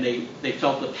 And they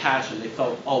felt the passion. They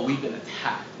felt, oh, we've been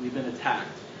attacked. We've been attacked.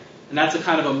 And that's the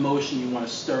kind of emotion you want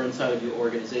to stir inside of your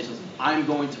organizations. I'm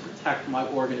going to protect my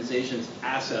organization's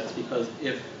assets because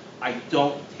if I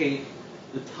don't take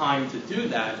the time to do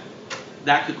that,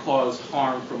 that could cause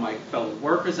harm for my fellow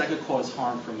workers, that could cause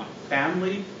harm for my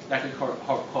family, that could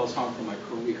cause harm for my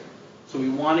career. So we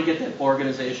want to get that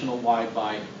organizational-wide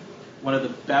buy-in. One of the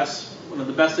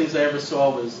best things I ever saw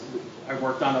was I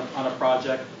worked on a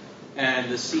project, and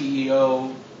the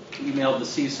CEO emailed the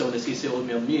CISO, and the CISO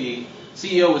emailed me.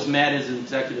 CEO was mad at his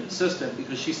executive assistant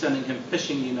because she's sending him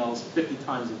phishing emails 50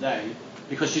 times a day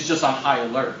because she's just on high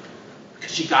alert.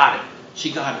 Because she got it.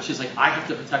 She's like, I have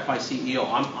to protect my CEO.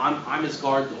 I'm his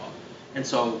guard dog. And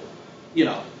so,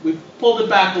 we pulled it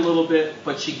back a little bit,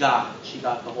 but she got it. She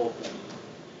got the whole thing.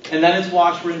 And then it's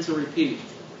wash, rinse, and repeat.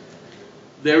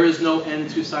 There is no end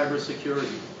to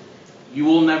cybersecurity. You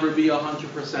will never be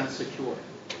 100% secure.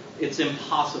 It's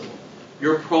impossible.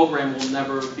 Your program will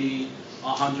never be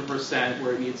 100%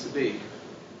 where it needs to be.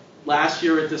 Last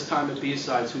year at this time at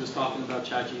BSides, who was talking about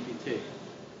ChatGPT?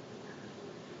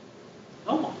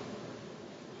 No one.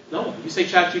 No one. You say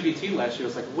ChatGPT last year,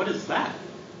 it's like, what is that?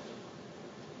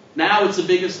 Now it's the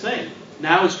biggest thing.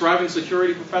 Now it's driving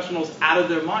security professionals out of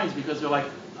their minds because they're like,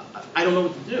 I don't know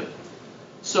what to do.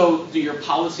 So do your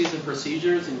policies and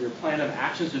procedures and your plan of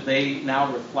actions, do they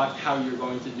now reflect how you're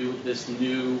going to do this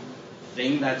new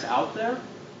thing that's out there?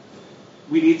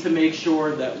 We need to make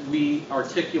sure that we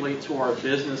articulate to our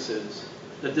businesses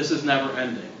that this is never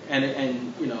ending.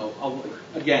 And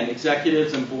again,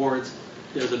 executives and boards,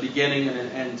 there's a beginning and an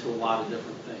end to a lot of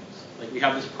different things. Like we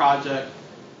have this project,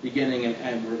 beginning and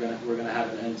end, we're gonna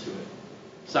have an end to it.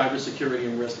 Cybersecurity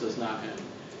and risk does not end.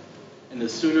 And the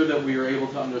sooner that we are able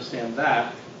to understand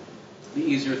that, the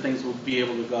easier things will be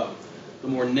able to go. The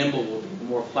more nimble we'll be, the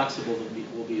more flexible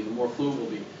we'll be, the more fluid we'll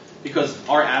be. Because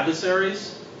our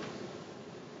adversaries,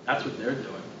 that's what they're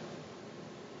doing.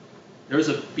 There's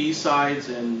a BSides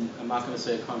in, I'm not going to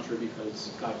say a country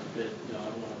because, God forbid, I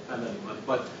don't want to offend anybody,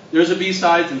 but there's a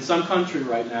BSides in some country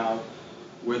right now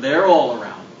where they're all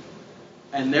around,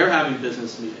 and they're having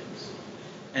business meetings,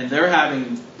 and they're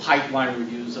having pipeline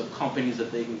reviews of companies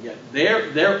that they can get.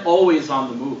 They're always on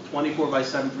the move, 24/7,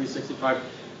 365.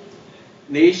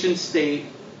 Nation-state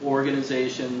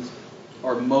organizations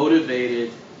are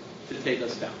motivated to take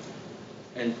us down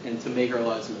and to make our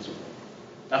lives miserable.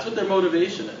 That's what their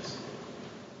motivation is.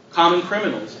 Common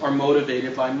criminals are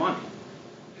motivated by money.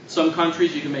 In some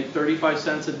countries, you can make 35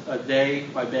 cents a day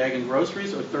by bagging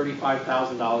groceries or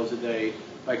 $35,000 a day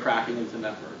by cracking into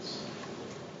networks.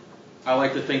 I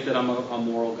like to think that I'm a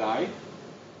moral guy.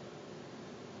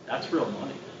 That's real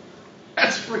money.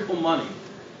 That's real money.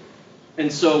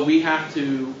 And so we have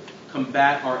to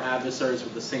combat our adversaries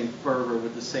with the same fervor,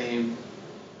 with the same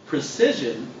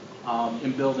precision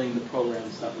in building the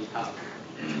programs that we have.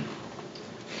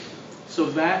 So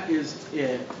that is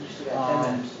it. 10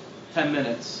 minutes. 10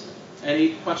 minutes.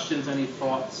 Any questions, any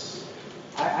thoughts?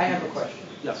 I have a question.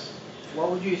 Yes.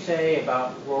 What would you say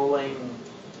about rolling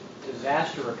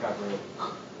disaster recovery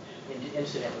into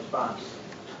incident response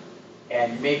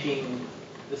and making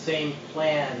the same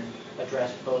plan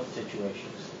address both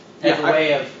situations? As a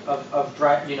way of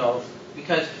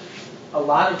because a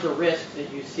lot of the risk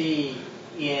that you see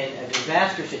in a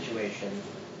disaster situation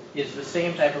is the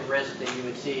same type of risk that you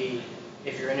would see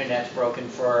if your internet's broken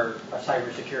for a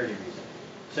cybersecurity reason.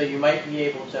 So you might be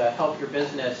able to help your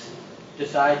business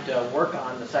decide to work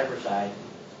on the cyber side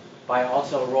by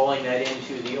also rolling that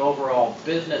into the overall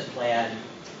business plan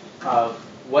of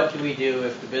what do we do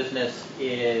if the business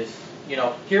is,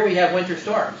 here we have winter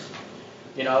storms.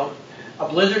 A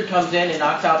blizzard comes in and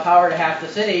knocks out power to half the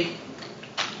city.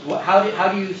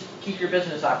 How do you keep your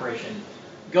business operation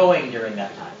going during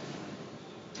that time?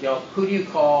 Who do you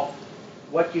call?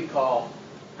 What do you call?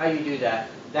 How do you do that?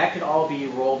 That could all be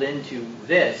rolled into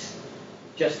this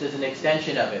just as an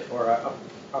extension of it or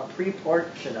a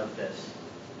pre-portion of this.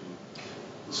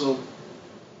 So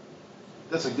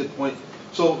that's a good point.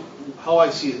 So how I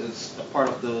see it is a part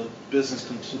of the business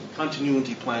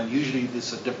continuity plan. Usually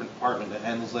this is a different department that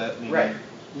handles that. Maybe right.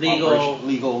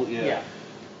 Legal, yeah.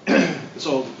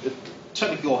 So it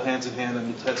technically go hands in hand,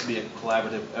 and it has to be a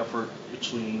collaborative effort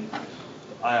between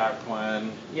the IR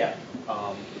plan, the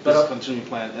business continuity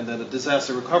plan, and then the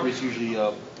disaster recovery is usually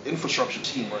an infrastructure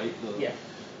team, right?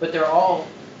 But they all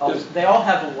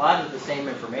have a lot of the same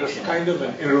information. There's kind of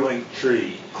an interlinked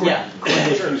tree.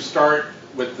 If you start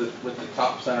with the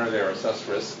top center there, assess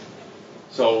risk.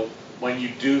 So when you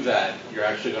do that, you're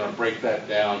actually going to break that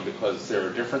down because there are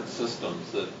different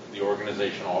systems that the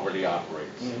organization already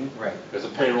operates. Mm-hmm. Right. There's a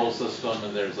payroll system,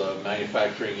 and there's a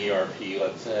manufacturing ERP,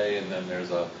 let's say, and then there's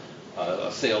a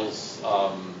sales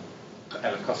and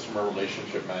a customer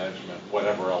relationship management,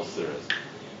 whatever else there is.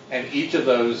 And each of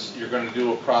those, you're going to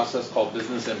do a process called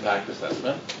business impact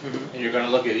assessment, and you're going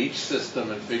to look at each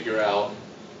system and figure out,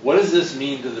 what does this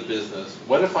mean to the business?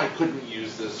 What if I couldn't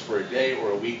use this for a day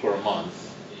or a week or a month?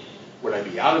 Would I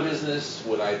be out of business?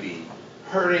 Would I be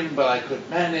hurting, but I could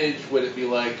manage? Would it be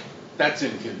like, that's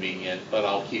inconvenient, but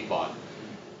I'll keep on?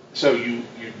 So you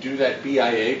do that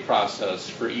BIA process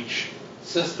for each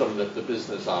system that the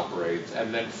business operates,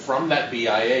 and then from that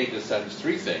BIA descends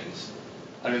three things: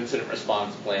 an incident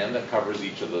response plan that covers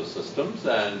each of those systems,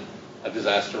 and a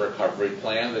disaster recovery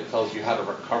plan that tells you how to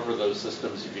recover those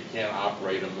systems if you can't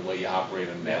operate them the way you operate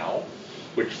them now,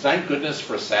 which thank goodness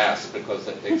for SaaS, because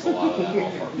that takes a lot of that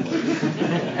off our plate.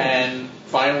 And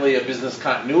finally, a business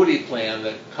continuity plan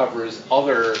that covers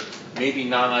other maybe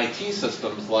non-IT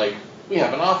systems, like we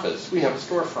have an office, we have a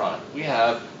storefront, we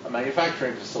have a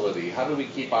manufacturing facility. How do we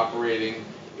keep operating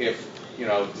if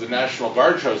the National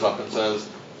Guard shows up and says,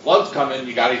 flood's coming,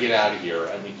 you got to get out of here,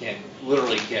 and we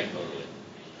literally can't go to it.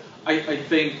 I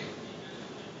think,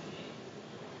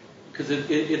 because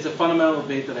it's a fundamental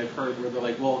debate that I've heard where they're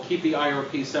like, well, keep the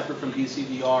IRP separate from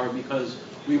BCDR because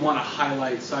we want to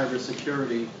highlight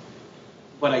cybersecurity.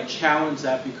 But I challenge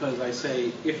that because I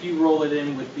say, if you roll it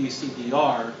in with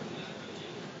BCDR,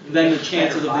 then the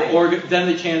chances of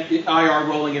the IR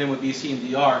rolling it in with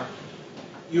BCDR,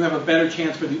 you have a better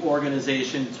chance for the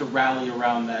organization to rally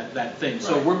around that thing. Right.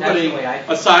 So we're putting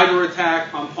a cyber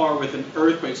attack on par with an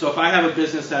earthquake. So if I have a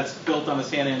business that's built on a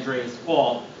San Andreas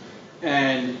fault,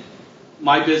 and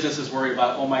my business is worried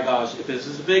about, oh my gosh, if this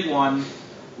is a big one,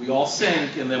 we all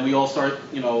sink, and then we all start,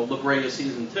 La Brea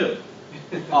season 2.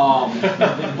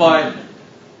 But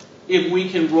if we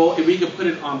can put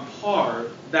it on par,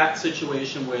 that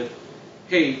situation with,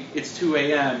 hey, it's 2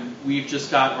 a.m., we've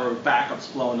just got our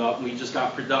backups blown up, we just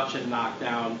got production knocked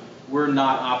down, we're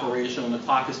not operational, and the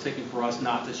clock is ticking for us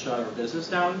not to shut our business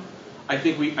down. I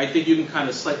think you can kind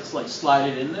of slide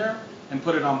it in there and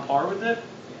put it on par with it,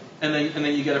 and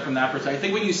then you get it from that perspective. I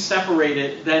think when you separate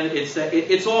it, then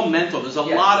it's all mental. There's a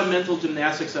lot of mental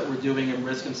gymnastics that we're doing in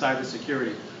risk and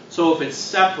cybersecurity. So if it's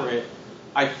separate,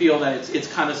 I feel that it's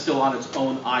kind of still on its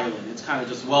own island. It's kind of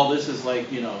just, well, this is like,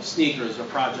 Sneakers or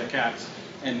Project X,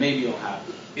 and maybe it'll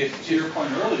happen. If, to your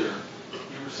point earlier,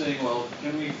 you were saying, well,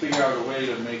 can we figure out a way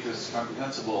to make this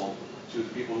comprehensible to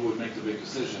the people who would make the big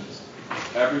decisions,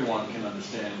 everyone can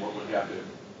understand what would happen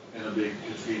in a big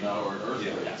Katrina or an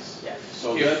earthquake. Yes.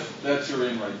 So that's your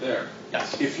in right there.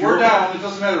 Yes. If we're down, it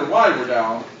doesn't matter why we're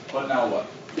down, but now what?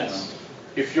 Yes.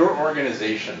 If your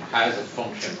organization has a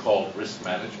function called risk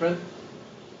management,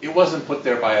 it wasn't put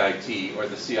there by IT or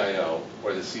the CIO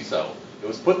or the CISO. It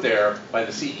was put there by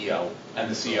the CEO and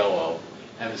the COO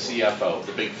and the CFO,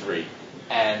 the big three.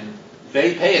 And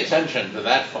they pay attention to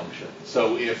that function.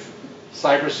 So if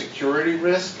cybersecurity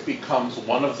risk becomes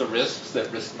one of the risks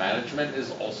that risk management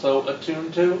is also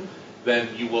attuned to, then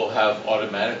you will have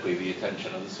automatically the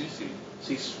attention of the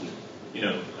C-suite. You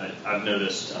know, I've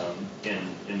noticed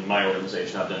in my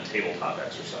organization, I've done tabletop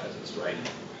exercises, right?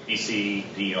 DC,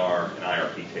 DR, and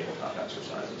IRP tabletop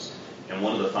exercises. And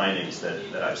one of the findings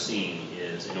that I've seen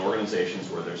is in organizations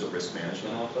where there's a risk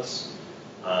management office,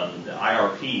 the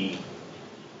IRP,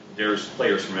 there's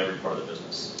players from every part of the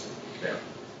business there.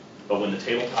 But when the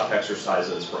tabletop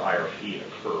exercises for IRP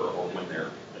occur, or when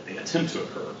they attempt to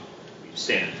occur, we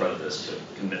stand in front of this to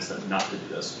convince them not to do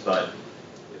this. But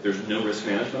if there's no risk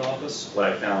management office, what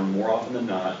I found more often than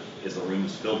not is the room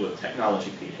is filled with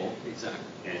technology people. Exactly.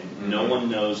 And no one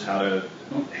knows how to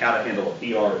handle a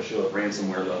PR issue of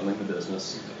ransomware leveling the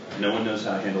business. No one knows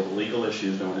how to handle the legal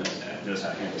issues. No one knows how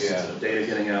to handle sensitive data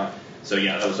getting out. So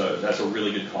yeah, that's a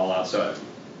really good call out. So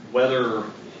whether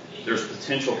there's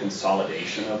potential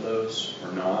consolidation of those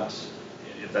or not,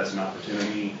 if that's an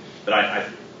opportunity, but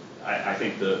I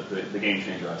think the game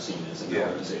changer I've seen is in the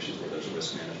organizations where there's a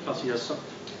risk management.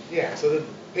 Yeah, so to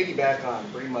piggyback on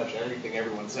pretty much everything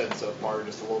everyone said so far,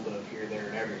 just a little bit of here, there,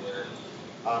 and everywhere.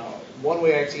 One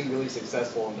way I've seen really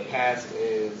successful in the past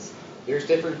is there's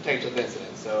different types of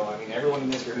incidents. So, I mean, everyone in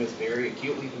this room is very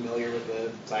acutely familiar with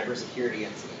the cybersecurity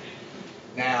incident.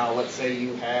 Now, let's say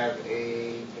you have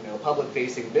a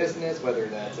public-facing business, whether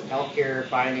that's in healthcare,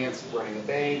 finance, running a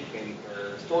bank,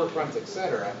 or storefronts,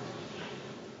 etc.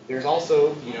 There's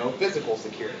also, physical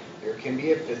security. There can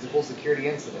be a physical security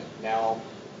incident. Now,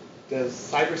 does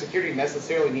cybersecurity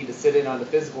necessarily need to sit in on the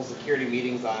physical security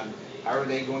meetings on how are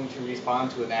they going to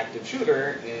respond to an active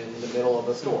shooter in the middle of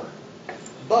a store?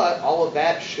 But all of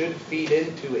that should feed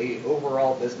into a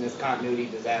overall business continuity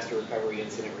disaster recovery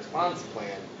incident response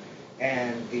plan.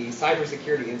 And the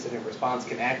cybersecurity incident response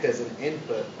can act as an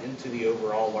input into the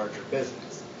overall larger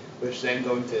business, which then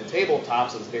going to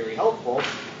tabletops is very helpful.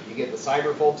 You get the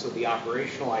cyber folks with the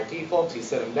operational IT folks, you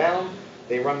sit them down,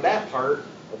 they run that part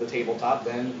of the tabletop,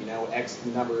 then, X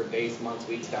number of days, months,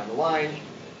 weeks down the line,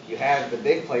 you have the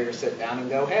big players sit down and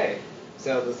go, hey,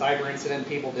 so the cyber incident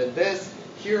people did this,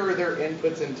 here are their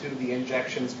inputs into the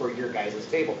injections for your guys'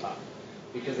 tabletop.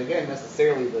 Because again,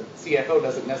 necessarily the CFO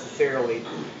doesn't necessarily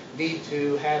need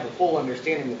to have a full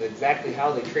understanding of exactly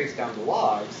how they trace down the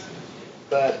logs,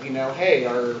 but hey,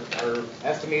 our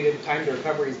estimated time to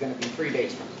recovery is going to be 3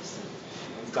 days from this,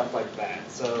 and stuff like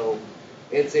that. So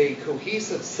it's a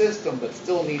cohesive system, but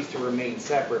still needs to remain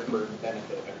separate for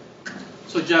benefit of everyone.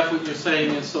 So Jeff, what you're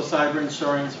saying is, so cyber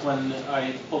insurance, when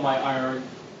I pull my IR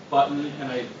button and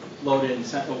I load in an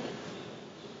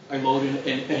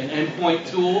endpoint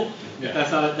tool,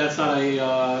 that's not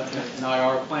an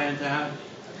IR plan to have.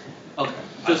 Okay.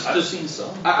 I've seen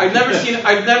some. I've never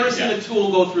seen a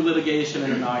tool go through litigation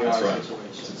in an IR situation.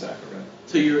 That's exactly right.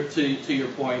 To your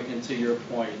point,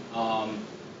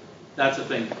 that's a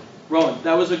thing. Rowan,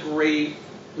 that was a great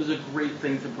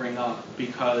thing to bring up,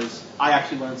 because I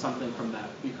actually learned something from that,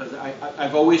 because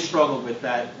I've always struggled with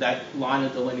that line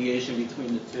of delineation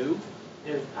between the two.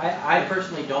 I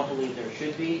personally don't believe there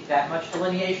should be that much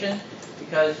delineation,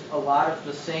 because a lot of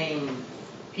the same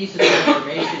pieces of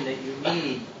information that you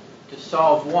need to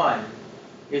solve one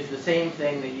is the same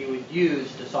thing that you would use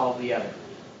to solve the other.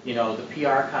 The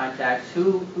PR contacts,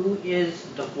 who is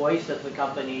the voice of the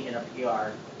company in a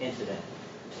PR incident?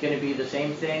 It's going to be the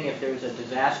same thing if there's a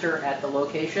disaster at the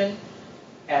location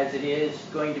as it is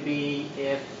going to be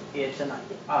if it's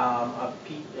a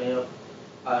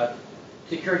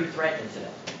security threat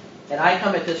incident. And I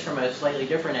come at this from a slightly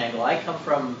different angle. I come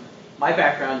from, my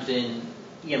background's in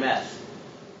EMS.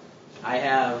 I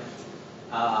have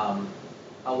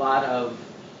a lot of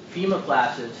FEMA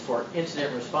classes for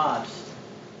incident response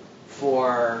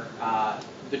for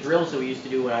the drills that we used to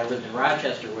do when I lived in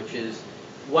Rochester, which is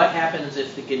what happens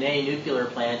if the Ginna nuclear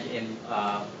plant in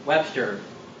Webster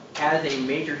has a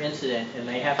major incident and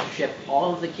they have to ship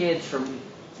all of the kids from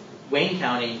Wayne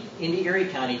County into Erie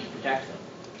County to protect them.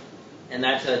 And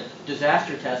that's a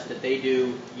disaster test that they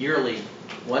do yearly,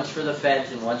 once for the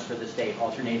feds and once for the state,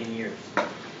 alternating years.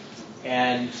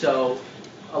 And so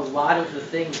a lot of the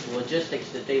things, the logistics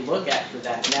that they look at for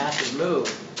that massive move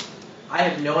I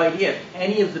have no idea if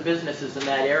any of the businesses in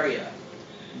that area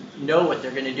know what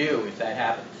they're going to do if that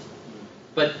happens.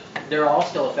 But they're all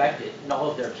still affected, and all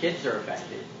of their kids are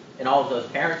affected, and all of those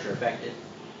parents are affected,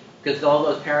 because all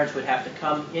those parents would have to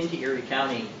come into Erie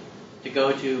County to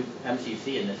go to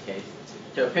MCC in this case,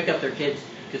 to pick up their kids,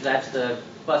 because that's the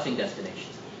busing destination.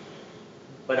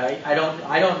 But I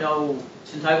don't know,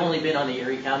 since I've only been on the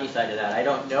Erie County side of that, I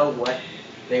don't know what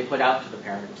they put out to the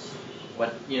parents,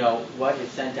 what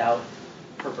is sent out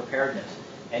for preparedness,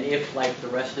 and if, like the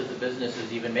rest of the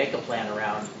businesses, even make a plan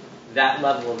around that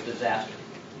level of disaster.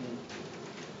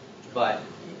 But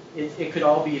it could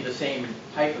all be the same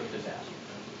type of disaster.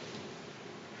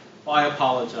 Well, I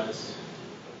apologize.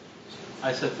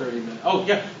 I said 30 minutes. Oh,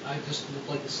 yeah. I just would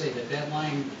like to say that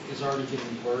line is already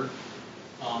getting blurred.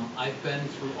 I've been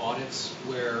through audits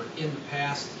where in the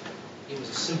past it was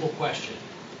a simple question.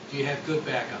 Do you have good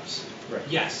backups? Right.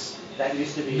 Yes. That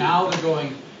used to be. Now they're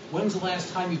going, when's the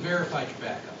last time you verified your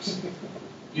backups?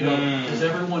 Does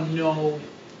everyone know,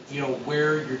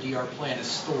 where your DR plan is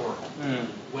stored?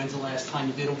 When's the last time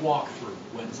you did a walkthrough?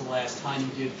 When's the last time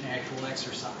you did an actual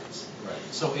exercise? Right.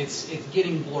 So it's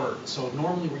getting blurred. So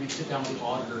normally when you sit down with the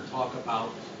auditor and talk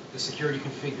about the security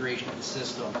configuration of the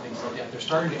system, things like that, they're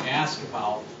starting to ask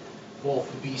about both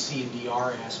the BC and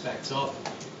DR aspects of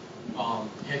it.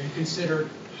 Have you considered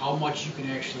how much you can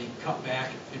actually cut back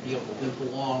and be able to limp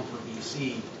along for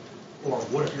BC? Or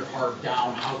what if you're hard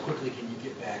down, how quickly can you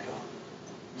get back up?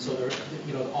 So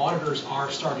the auditors are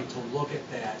starting to look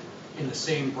at that in the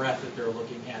same breath that they're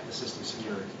looking at the system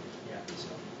security. Yeah.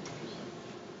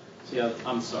 So yeah,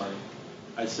 I'm sorry.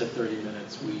 I said 30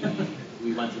 minutes.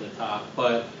 We went to the top,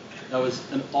 but that was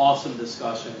an awesome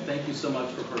discussion. Thank you so much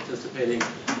for participating.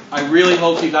 I really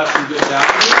hope you got some good value.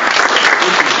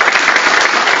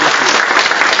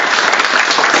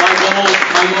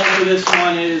 My goal for this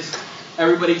one is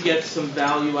everybody gets some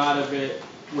value out of it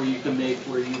where you can make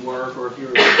where you work, or if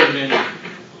you're a student,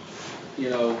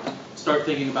 start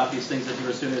thinking about these things. If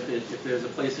you're a student, if there's a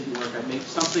place that you work at, make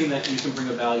something that you can bring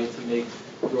a value to make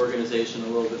your organization a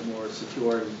little bit more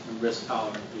secure and risk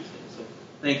tolerant these days. So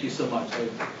thank you so much. I'm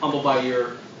humbled by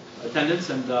your attendance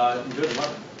and enjoy the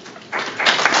weather.